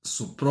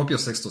su propio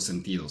sexto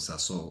sentido, o sea,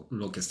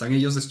 lo que están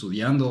ellos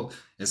estudiando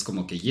es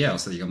como que, yeah, o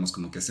sea, digamos,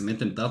 como que se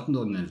meten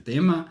tanto en el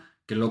tema,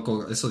 que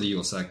loco, eso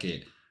digo, o sea,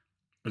 que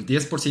el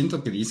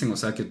 10% que dicen, o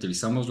sea, que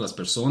utilizamos las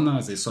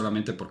personas es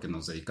solamente porque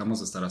nos dedicamos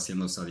a estar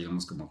haciendo, o sea,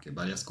 digamos, como que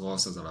varias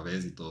cosas a la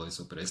vez y todo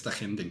eso, pero esta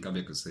gente, en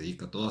cambio, que se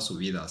dedica toda su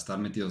vida a estar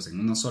metidos en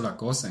una sola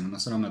cosa, en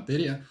una sola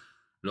materia,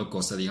 loco,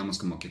 o sea, digamos,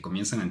 como que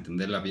comienzan a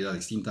entender la vida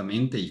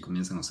distintamente y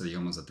comienzan, o sea,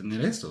 digamos, a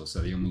tener esto, o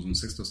sea, digamos, un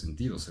sexto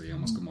sentido, o sea,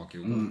 digamos, como que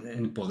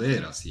Poder. un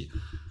poder así.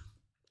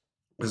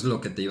 Es lo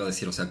que te iba a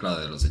decir, o sea,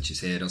 claro, de los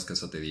hechiceros, que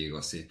eso te digo,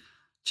 así.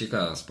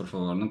 Chicas, por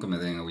favor, nunca me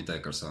den agüita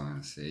de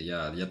calzón, sí,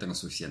 ya tengo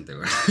suficiente,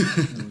 güey. Agüita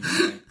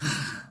de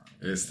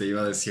calzón.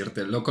 Iba a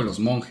decirte, loco,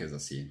 los monjes,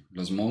 así.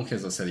 Los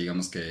monjes, o sea,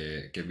 digamos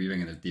que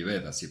viven en el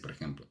Tíbet, así, por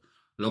ejemplo.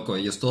 loco,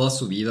 ellos toda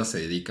su vida se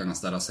dedican a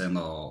estar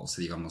haciendo, o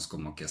sea, digamos,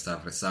 como que a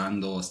estar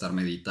rezando, a estar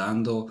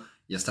meditando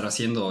y a estar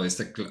haciendo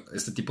este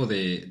tipo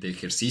de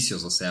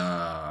ejercicios, o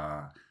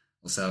sea,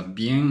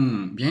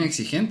 bien, bien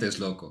exigentes,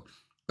 loco.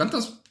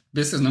 ¿Cuántas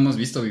veces no hemos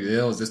visto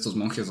videos de estos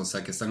monjes, o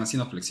sea, que están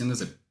haciendo flexiones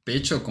de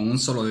pecho con un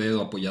solo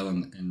dedo apoyado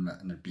en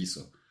el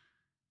piso?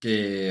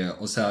 Que,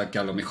 o sea, que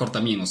a lo mejor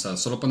también, o sea,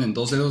 solo ponen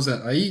dos dedos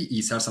ahí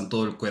y se alzan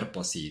todo el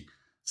cuerpo así,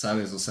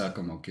 ¿sabes? O sea,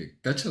 como que,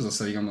 ¿cachas? O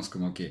sea, digamos,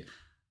 como que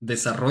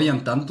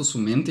desarrollan tanto su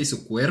mente y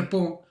su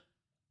cuerpo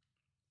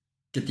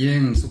que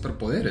tienen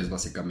superpoderes,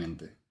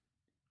 básicamente.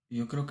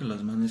 Yo creo que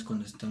los manes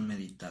cuando están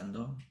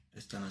meditando,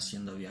 están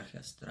haciendo viaje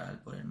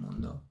astral por el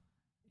mundo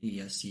y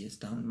así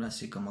están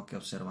así como que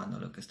observando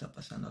lo que está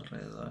pasando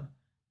alrededor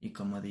y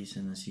como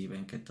dicen así,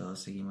 ven que todos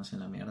seguimos en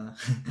la mierda,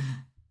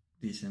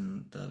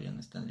 dicen todavía no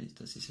están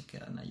listos y se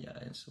quedan allá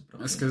en su Es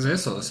propio que es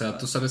eso, mundo o de sea,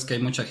 tú paz. sabes que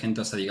hay mucha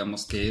gente, o sea,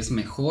 digamos, que es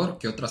mejor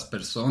que otras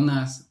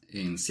personas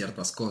en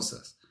ciertas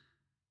cosas.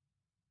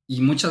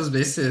 Y muchas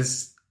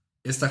veces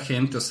esta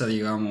gente, o sea,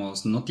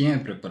 digamos, no tiene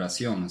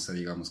preparación, o sea,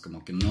 digamos,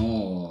 como que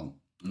no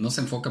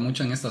se enfoca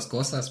mucho en estas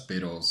cosas,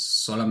 pero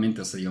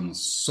solamente, o sea,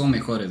 digamos, son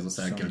mejores, o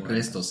sea, que Son el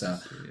resto, o buenos, sea,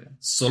 así.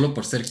 solo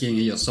por ser quien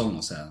ellos son,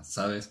 o sea,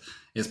 ¿sabes?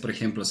 Es, por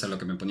ejemplo, o sea, lo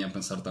que me ponía a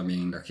pensar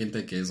también en la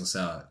gente que es, o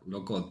sea,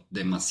 loco,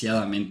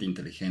 demasiadamente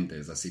inteligente,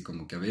 es así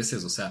como que a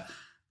veces, o sea,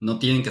 no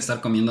tienen que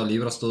estar comiendo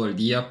libros todo el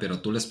día, pero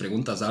tú les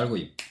preguntas algo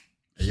y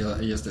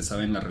ellos te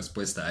saben la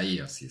respuesta ahí,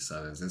 así,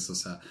 ¿sabes? Eso, o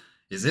sea,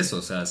 es eso,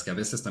 o sea, es que a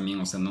veces también,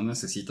 o sea, no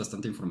necesitas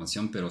tanta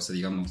información, pero, o sea,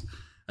 digamos,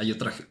 hay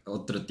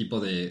otro tipo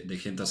de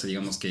gente, o sea,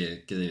 digamos,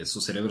 que su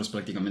cerebro es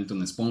prácticamente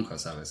una esponja,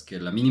 ¿sabes? Que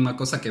la mínima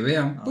cosa que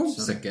vean, ¡pum!,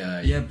 se Absorbe. queda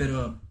ahí. Ya,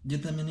 pero yo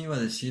también iba a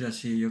decir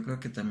así, yo creo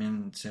que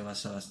también se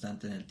basa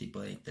bastante en el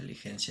tipo de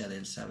inteligencia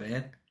del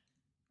saber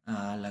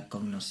a la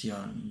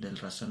cognición del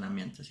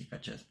razonamiento, ¿sí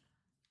cachas?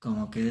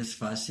 Como que es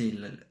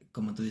fácil,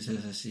 como tú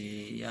dices,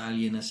 así, a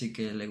alguien así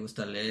que le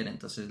gusta leer,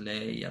 entonces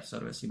lee y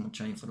absorbe así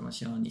mucha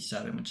información y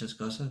sabe muchas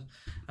cosas,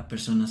 a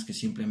personas que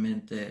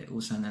simplemente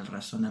usan el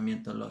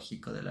razonamiento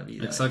lógico de la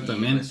vida y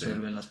Exactamente.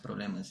 resuelven los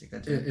problemas, ¿sí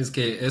cachas? Es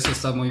que eso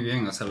está muy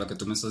bien, o sea, lo que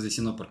tú me estás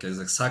diciendo, porque es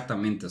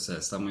exactamente, o sea,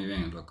 está muy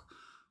bien, loco.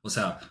 O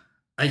sea,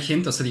 hay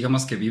gente, o sea,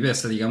 digamos, que vive, o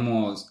sea,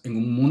 digamos, en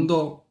un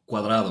mundo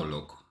cuadrado,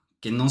 loco,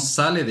 que no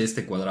sale de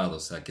este cuadrado, o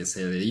sea, que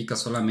se dedica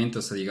solamente,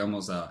 o sea,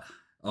 digamos,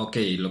 ok,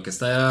 lo que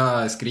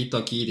está escrito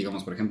aquí,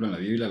 digamos, por ejemplo, en la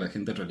Biblia, la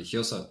gente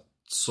religiosa,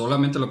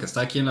 solamente lo que está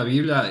aquí en la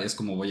Biblia es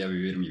como voy a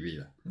vivir mi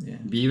vida. Yeah.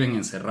 Viven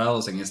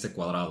encerrados en este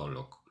cuadrado,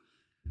 loco.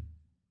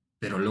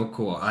 Pero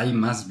loco, hay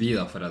más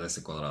vida fuera de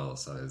ese cuadrado,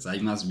 ¿sabes?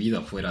 Hay más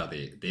vida fuera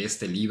de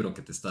este libro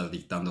que te está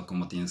dictando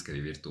cómo tienes que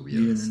vivir tu vida,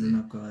 Viven en sí.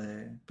 una cueva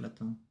de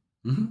Platón.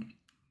 Ujú.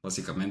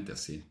 Básicamente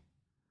así.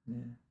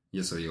 Yeah. Y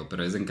eso digo,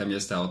 pero es en cambio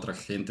esta otra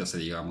gente, o sea,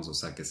 digamos, o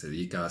sea, que se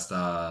dedica a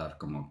estar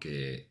como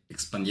que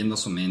expandiendo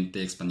su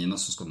mente, expandiendo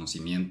sus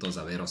conocimientos,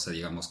 a ver, o sea,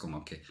 digamos,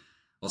 como que,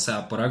 o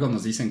sea, por algo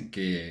nos dicen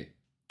que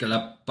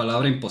la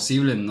palabra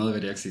imposible no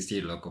debería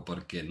existir, loco,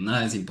 porque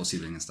nada es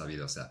imposible en esta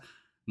vida, o sea,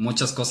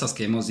 muchas cosas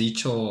que hemos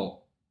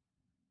dicho.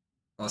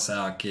 O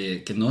sea,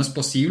 que no es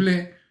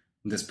posible,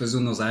 después de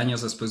unos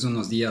años, después de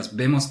unos días,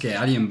 vemos que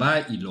alguien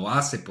va y lo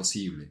hace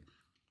posible.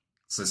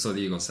 O sea, eso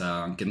digo, o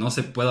sea, aunque no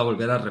se pueda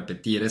volver a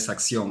repetir esa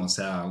acción, o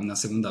sea, una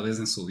segunda vez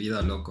en su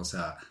vida, loco, o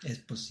sea, Es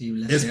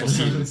posible es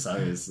posible, hacerlo.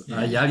 ¿sabes?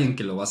 Hay Yeah. alguien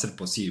que lo va a hacer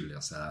posible,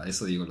 o sea,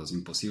 eso digo, los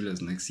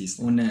imposibles no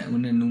existen. Una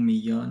en un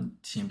millón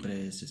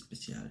siempre es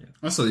especial. Yo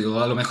creo. Eso digo,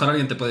 a lo mejor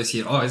alguien te puede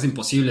decir, oh, es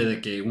imposible de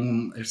que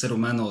el ser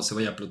humano se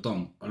vaya a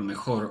Plutón. A lo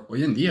mejor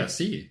hoy en día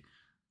sí,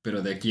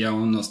 pero de aquí a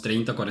unos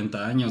 30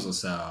 40 años, o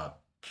sea,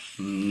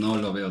 no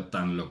lo veo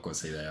tan loco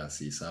esa idea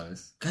así,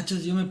 ¿sabes?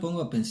 Cachas, yo me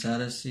pongo a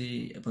pensar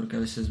así, porque a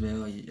veces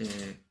veo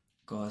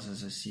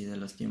cosas así de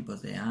los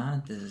tiempos de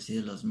antes, así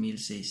de los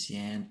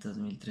 1600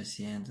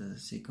 1300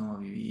 así como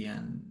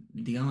vivían,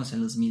 digamos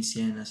en los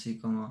 1100 así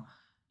como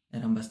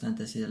eran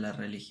bastante así de la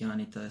religión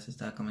y todo eso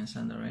estaba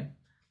comenzando, ¿right?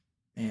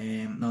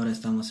 Ahora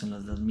estamos en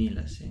los 2000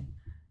 así.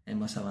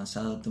 Hemos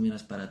avanzado, tú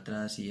miras para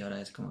atrás y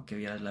ahora es como que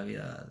vieras la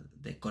vida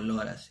de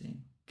color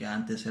así. Que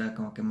antes era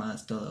como que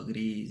más todo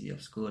gris y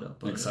oscuro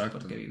Exacto.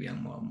 porque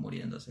vivían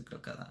muriéndose,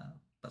 creo, cada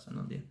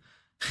pasando un día.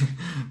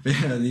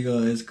 Pero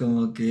digo, es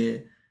como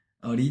que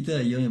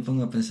ahorita yo me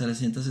pongo a pensar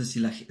así, entonces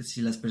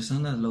si las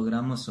personas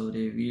logramos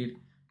sobrevivir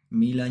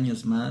 1000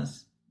 años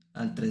más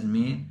al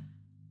 3000,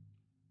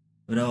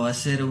 pero va a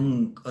ser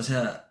o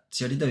sea,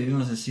 si ahorita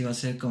vivimos así, va a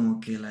ser como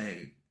que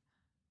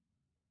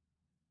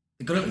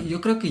yo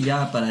creo que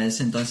ya para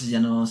ese entonces ya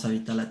no vamos a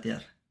habitar la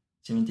Tierra,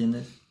 ¿sí me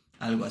entiendes?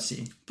 Algo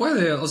así.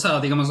 Puede, o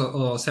sea, digamos,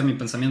 o sea, mi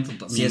pensamiento Si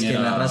también es que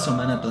la raza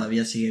humana era...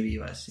 todavía sigue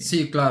viva, así.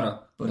 Sí,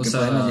 claro. O Porque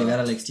podemos llegar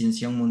sea, a la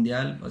extinción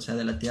mundial, o sea,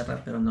 de la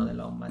Tierra, pero no de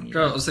la claro, o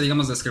humanidad. sea,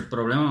 digamos, es que el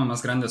problema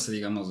más grande, o sea,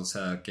 digamos, o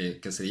sea, que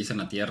se dice en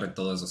la Tierra y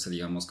todo eso, o sea,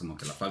 digamos, como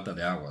que la falta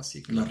de agua,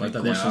 así que la Los falta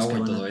de recursos que agua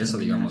y van todo a eso,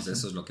 digamos, terminarse.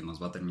 eso es lo que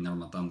nos va a terminar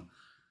matando.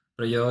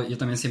 Pero yo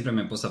también siempre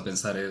me he puesto a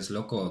pensar, es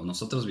loco,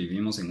 nosotros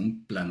vivimos en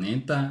un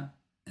planeta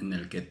en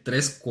el que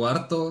tres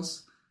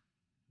cuartos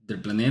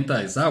del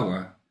planeta es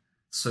agua.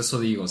 Eso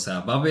digo, o sea,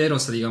 va a haber, o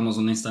sea, digamos,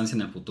 una instancia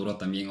en el futuro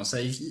también, o sea,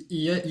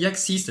 y ya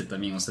existe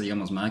también, o sea,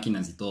 digamos,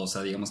 máquinas y todo, o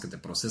sea, digamos que te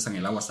procesan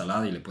el agua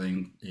salada y le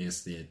pueden,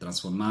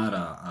 transformar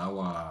a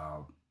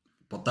agua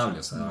potable,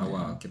 o sea,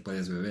 agua Ya. que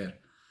puedes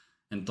beber.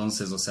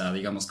 Entonces, o sea,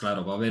 digamos,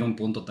 claro, va a haber un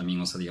punto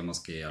también, o sea, digamos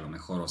que a lo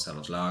mejor, o sea,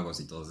 los lagos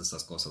y todas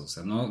estas cosas, o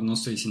sea, no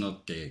estoy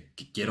diciendo que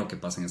quiero que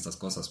pasen estas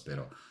cosas,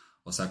 pero,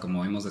 o sea,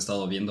 como hemos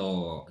estado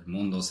viendo el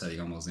mundo, o sea,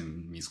 digamos,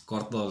 en mis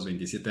cortos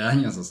 27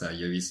 años, o sea,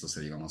 yo he visto, o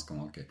sea, digamos,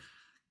 como que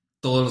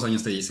todos los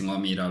años te dicen, oh,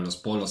 mira, los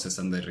polos se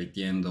están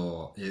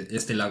derritiendo,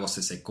 este lago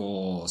se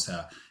secó, o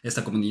sea,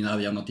 esta comunidad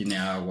ya no tiene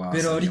agua, o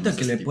Pero sea, ahorita digamos,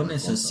 que ese le tipo de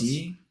pones cosas.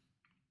 así,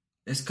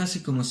 es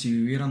casi como si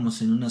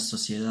viviéramos en una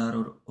sociedad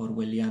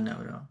orwelliana,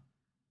 bro.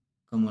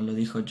 Como lo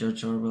dijo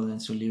George Orwell en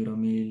su libro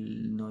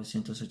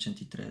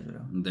 1983,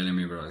 bro. Dele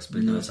mi bro,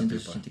 explícale a esa pipa.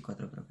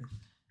 1984 creo que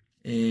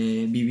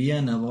es.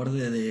 Vivían a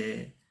borde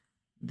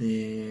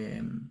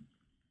de,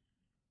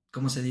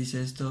 ¿cómo se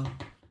dice esto?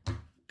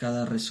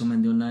 Cada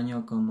resumen de un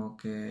año como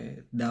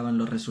que daban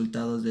los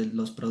resultados de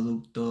los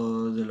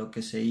productos, de lo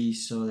que se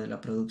hizo, de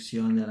la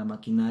producción, de la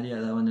maquinaria,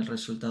 daban el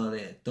resultado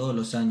de todos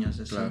los años,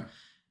 así. Claro,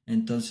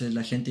 Entonces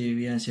la gente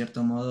vivía en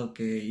cierto modo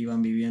que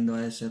iban viviendo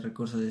a ese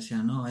recurso,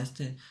 decían, no,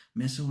 este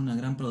mes hubo una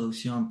gran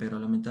producción, pero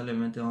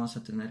lamentablemente vamos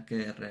a tener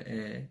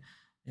que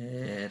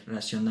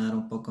racionar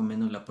un poco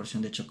menos la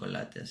porción de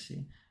chocolate,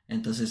 así.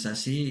 Entonces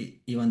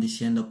así iban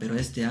diciendo, pero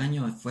este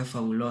año fue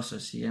fabuloso,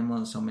 así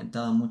hemos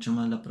aumentado mucho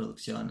más la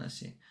producción,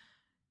 así.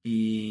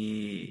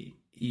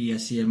 Y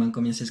así el man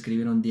comienza a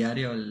escribir un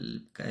diario,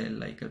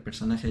 like, el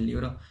personaje del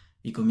libro,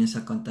 y comienza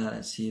a contar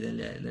así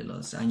de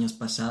los años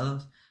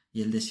pasados.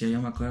 Y él decía, yo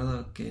me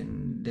acuerdo que,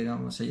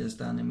 digamos, ellos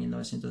estaban en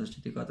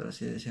 1984,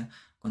 así decía,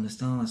 cuando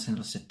estábamos en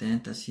los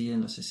 70, así,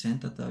 en los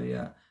 60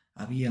 todavía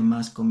había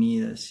más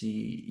comidas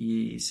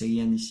y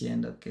seguían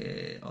diciendo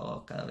que,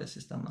 oh, cada vez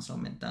estamos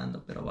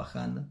aumentando, pero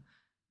bajando.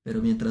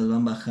 Pero mientras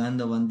van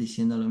bajando, van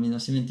diciendo lo mismo,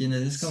 ¿sí me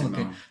entiendes? Es como que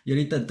Simón. y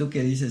ahorita tú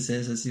que dices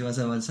eso, si vas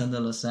avanzando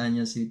los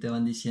años y te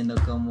van diciendo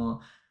cómo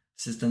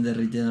se están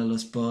derritiendo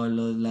los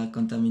polos, la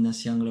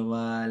contaminación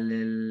global,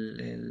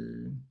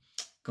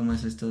 ¿cómo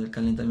es esto del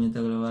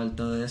calentamiento global,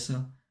 todo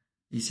eso?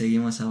 Y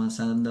seguimos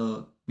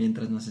avanzando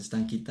mientras nos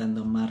están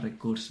quitando más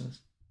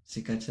recursos,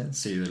 ¿sí cachas?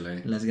 Sí, de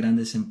ley. Las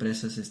grandes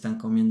empresas están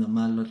comiendo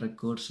más los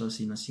recursos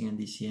y nos siguen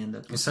diciendo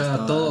O que se sea,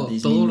 está todos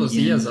los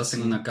días disminuyendo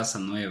hacen una así. casa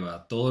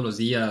nueva, todos los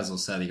días, o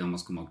sea,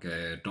 digamos como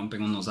que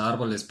rompen unos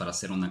árboles para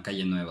hacer una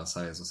calle nueva,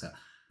 ¿sabes? O sea,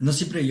 No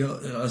siempre yo,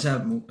 o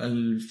sea,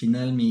 al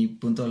final mi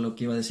punto lo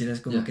que iba a decir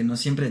es como ya. que no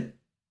siempre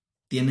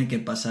tiene que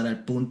pasar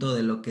al punto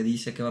de lo que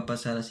dice que va a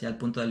pasar hacia el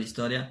punto de la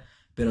historia,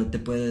 pero te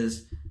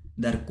puedes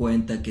dar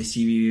cuenta que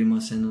sí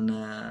vivimos en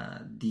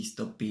una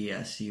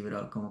distopía, sí,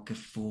 bro, como que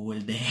full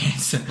de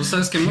eso. Pues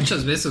sabes que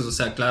muchas veces, o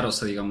sea, claro, o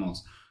sea,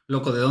 digamos,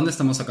 loco, ¿de dónde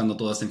estamos sacando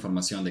toda esta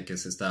información de que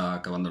se está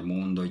acabando el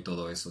mundo y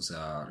todo eso? O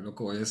sea,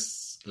 loco,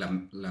 es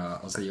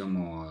o sea,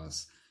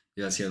 digamos,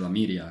 iba a decir la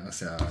miria, o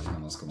sea,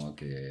 digamos, como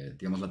que,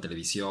 digamos, la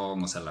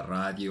televisión, o sea, la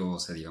radio, o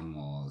sea,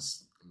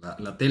 digamos,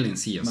 la tele en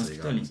sí, o sea, Más que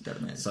todo el digamos,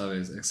 internet.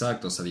 ¿sabes?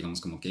 Exacto, o sea,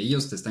 digamos, como que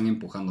ellos te están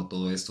empujando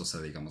todo esto, o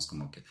sea, digamos,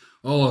 como que,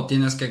 oh,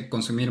 tienes que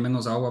consumir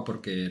menos agua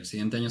porque el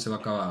siguiente año se va a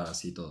acabar,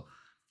 así todo.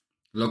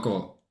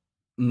 Loco,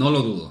 no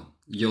lo dudo.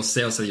 Yo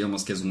sé, o sea,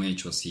 digamos que es un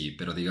hecho así,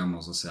 pero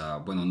digamos, o sea,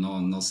 bueno,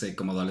 no sé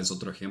cómo darles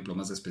otro ejemplo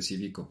más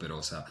específico, pero,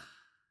 o sea,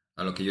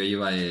 a lo que yo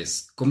iba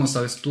es, ¿cómo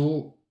sabes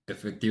tú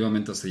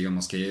efectivamente, o sea,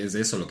 digamos que es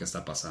eso lo que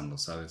está pasando,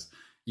 ¿sabes?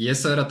 Y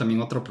eso era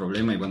también otro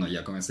problema, y bueno,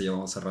 ya con esto ya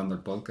vamos cerrando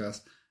el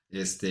podcast,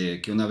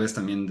 que una vez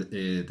también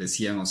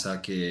decían, o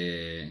sea,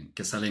 que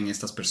salen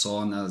estas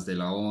personas de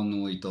la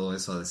ONU y todo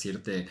eso a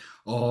decirte,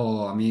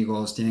 oh,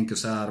 amigos, tienen que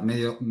usar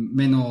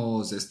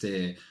menos,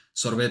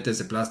 sorbetes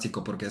de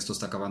plástico porque esto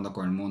está acabando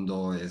con el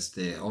mundo,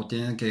 o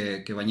tienen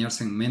que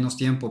bañarse en menos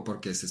tiempo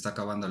porque se está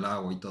acabando el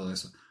agua y todo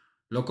eso.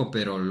 Loco,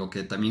 pero lo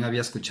que también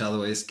había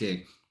escuchado es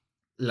que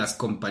las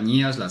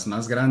compañías, las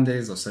más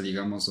grandes, o sea,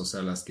 digamos, o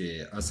sea, las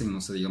que hacen,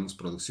 no sé, digamos,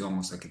 producción,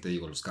 o sea, ¿qué te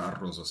digo? Los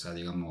carros, o sea,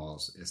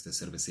 digamos,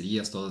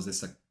 cervecerías, todas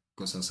esas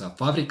cosas, o sea,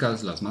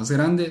 fábricas, las más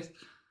grandes,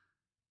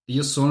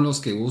 ellos son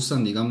los que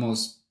usan,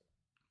 digamos,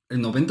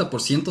 el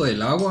 90%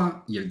 del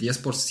agua y el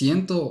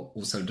 10%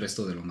 usa el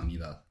resto de la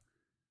humanidad.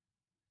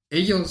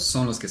 Ellos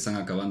son los que están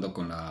acabando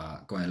con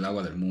el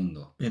agua del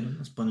mundo. Pero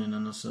nos ponen a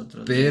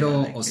nosotros la idea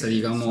Pero, de o sea,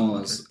 que somos digamos,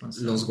 los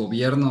responsables.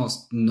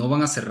 gobiernos no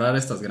van a cerrar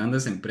estas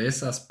grandes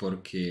empresas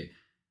porque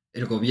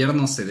el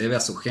gobierno se debe a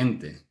su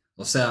gente.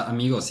 O sea,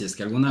 amigos, si es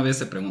que alguna vez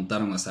se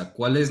preguntaron, o sea,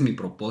 ¿cuál es mi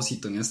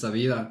propósito en esta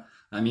vida?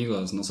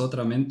 Amigos,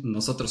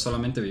 nosotros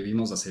solamente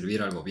vivimos a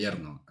servir al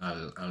gobierno,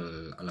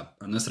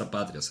 a nuestra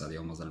patria, o sea,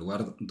 digamos, al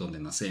lugar donde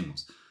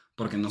nacemos.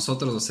 Porque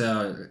nosotros, o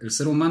sea, el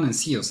ser humano en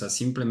sí, o sea,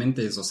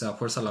 simplemente es, o sea,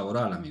 fuerza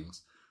laboral,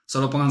 amigos.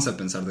 Solo pónganse a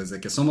pensar, desde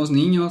que somos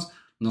niños,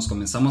 nos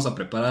comenzamos a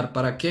preparar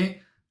 ¿para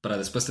qué? Para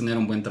después tener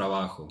un buen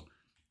trabajo.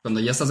 Cuando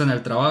ya estás en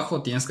el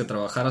trabajo, tienes que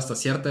trabajar hasta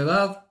cierta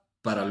edad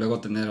para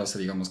luego tener, o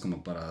sea, digamos,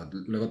 como para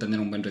luego tener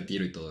un buen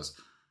retiro y todo eso.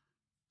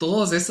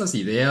 Todas estas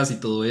ideas y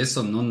todo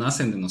eso no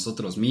nacen de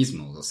nosotros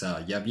mismos, o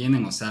sea, ya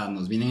vienen, o sea,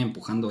 nos vienen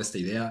empujando esta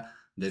idea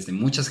desde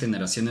muchas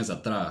generaciones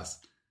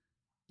atrás.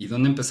 ¿Y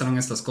dónde empezaron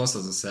estas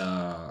cosas? O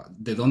sea,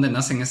 ¿de dónde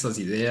nacen estas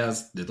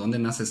ideas? ¿De dónde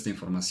nace esta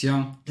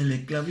información? El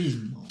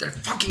esclavismo. Del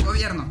fucking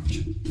gobierno.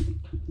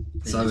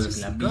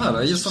 ¿Sabes? Claro,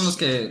 ellos son los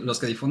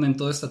que difunden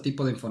todo este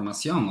tipo de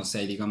información. O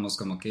sea, y digamos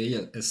como que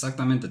ellos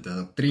exactamente te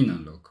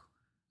adoctrinan, loco,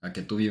 a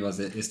que tú vivas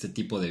de este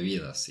tipo de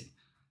vida, sí.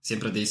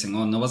 Siempre te dicen,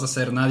 oh, no vas a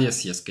ser nadie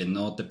si es que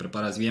no te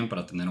preparas bien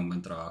para tener un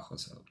buen trabajo. O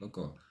sea,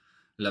 loco,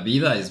 la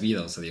vida es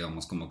vida, o sea,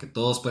 digamos, como que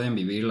todos pueden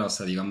vivirla, o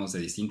sea, digamos, de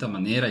distinta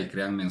manera y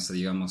créanme, o sea,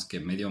 digamos, que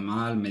medio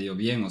mal, medio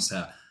bien, o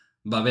sea,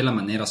 va a haber la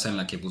manera, o sea, en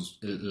la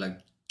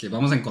que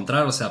vamos a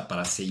encontrar, o sea,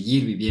 para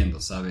seguir viviendo,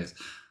 ¿sabes?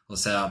 O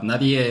sea,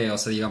 nadie, o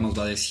sea, digamos,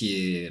 va a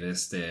decir,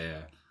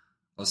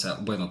 o sea,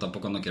 bueno,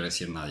 tampoco no quiero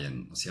decir nadie,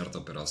 ¿no es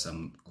cierto? Pero, o sea,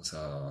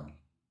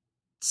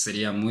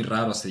 sería muy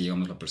raro si,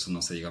 digamos, la persona,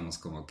 o sea, digamos,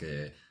 como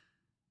que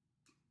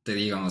te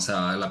digan, o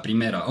sea, la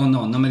primera, oh,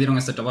 no me dieron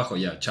este trabajo,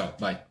 ya, chao,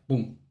 bye,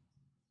 boom.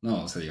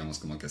 No, o sea, digamos,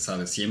 como que,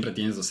 ¿sabes? Siempre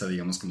tienes, o sea,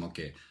 digamos, como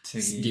que,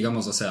 Sí.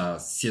 digamos, o sea,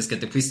 si es que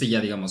te fuiste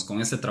ya, digamos, con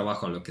ese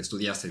trabajo a lo que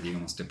estudiaste,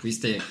 digamos, te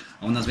fuiste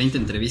a unas 20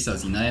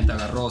 entrevistas y nadie te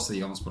agarró, o sea,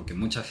 digamos, porque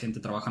mucha gente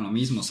trabaja en lo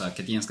mismo, o sea,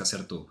 ¿qué tienes que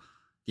hacer tú?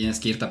 Tienes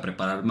que irte a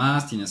preparar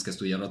más, tienes que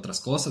estudiar otras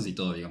cosas y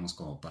todo, digamos,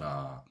 como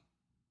para,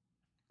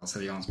 o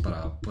sea, digamos,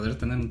 para poder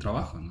tener un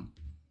trabajo, ¿no?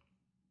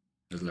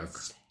 Es loco.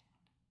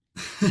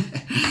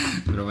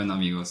 Pero bueno,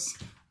 amigos,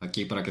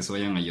 aquí para que se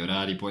vayan a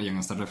llorar y puedan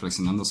estar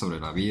reflexionando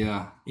sobre la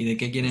vida. ¿Y de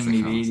qué quieren les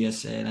dejamos. vivir y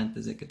hacer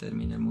antes de que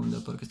termine el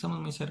mundo? Porque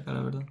estamos muy cerca,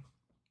 la verdad.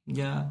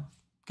 Ya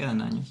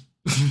quedan años.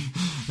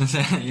 O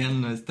sea, ya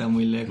no está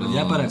muy lejos. No,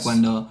 Ya para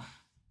cuando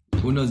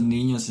unos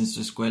niños en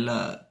su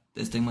escuela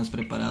estén más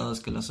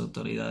preparados que las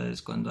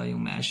autoridades cuando hay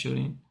un mass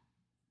shooting,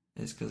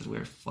 es que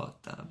we're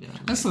fucked up. Ya,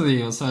 like. Eso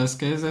digo, o sea, es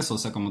que es eso, o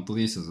sea, como tú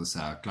dices, o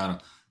sea, claro,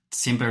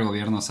 siempre el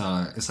gobierno, o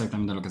sea,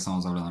 exactamente de lo que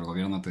estamos hablando, el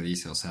gobierno te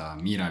dice, o sea,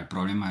 mira, el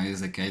problema es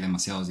de que hay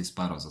demasiados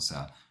disparos, o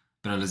sea,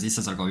 pero les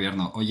dices al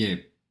gobierno,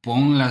 oye,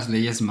 pon las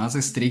leyes más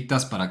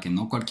estrictas para que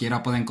no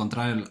cualquiera pueda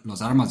encontrar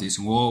los armas, y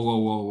dicen,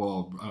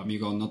 wow,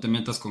 amigo, no te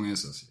metas con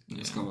eso, sí.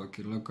 Yeah. Es como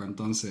que loco,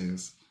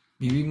 entonces...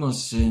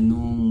 Vivimos en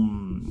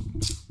un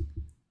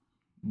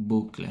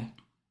bucle.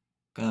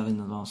 Cada vez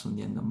nos vamos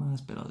hundiendo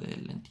más, pero de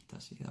lentito,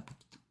 así de a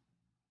poquito.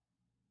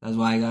 That's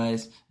why,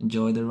 guys,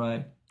 enjoy the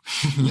ride.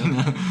 You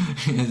know?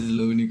 Eso es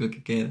lo único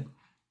que queda.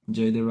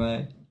 Enjoy the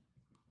ride.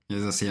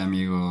 Es así,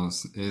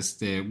 amigos.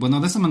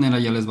 Bueno, de esta manera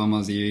ya les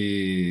vamos a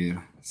ir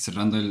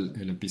cerrando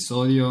el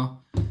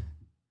episodio.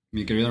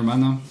 Mi querido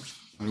hermano,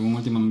 ¿algún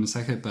último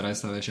mensaje para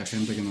esta bella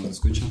gente que nos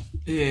escucha?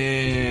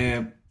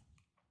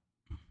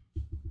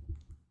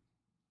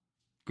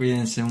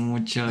 Cuídense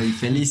mucho y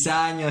feliz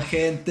año,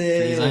 gente.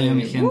 Feliz año,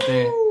 mi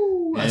gente.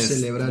 A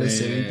celebrar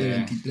ese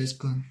 2023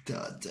 con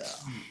todo.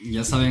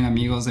 Ya saben,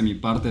 amigos, de mi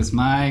parte es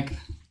Mike,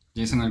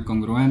 Jason el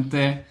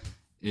congruente.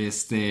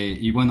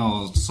 Y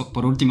bueno,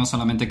 por último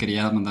solamente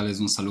quería mandarles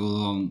un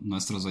saludo a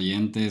nuestros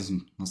oyentes,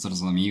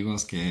 nuestros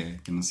amigos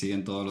que nos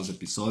siguen todos los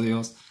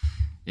episodios.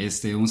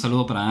 Un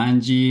saludo para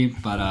Angie,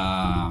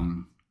 ¿para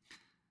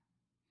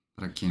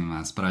quién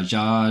más? Para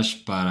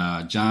Josh,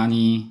 para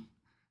Johnny,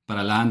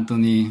 para el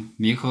Anthony.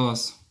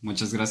 Mijos,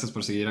 muchas gracias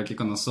por seguir aquí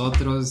con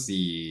nosotros.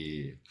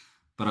 Y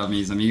para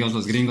mis amigos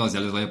los gringos ya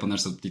les voy a poner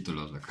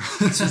subtítulos, loco.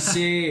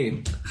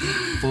 Sí.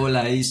 Full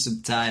ahí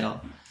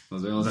subtitle.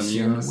 Nos vemos,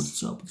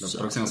 amigos, la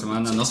próxima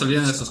semana. No se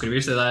olviden de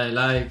suscribirse, darle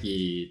like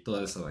y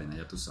toda esa vaina,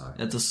 ya tú sabes.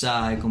 Ya tú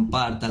sabes,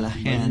 comparta a la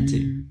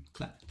gente.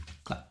 Claro.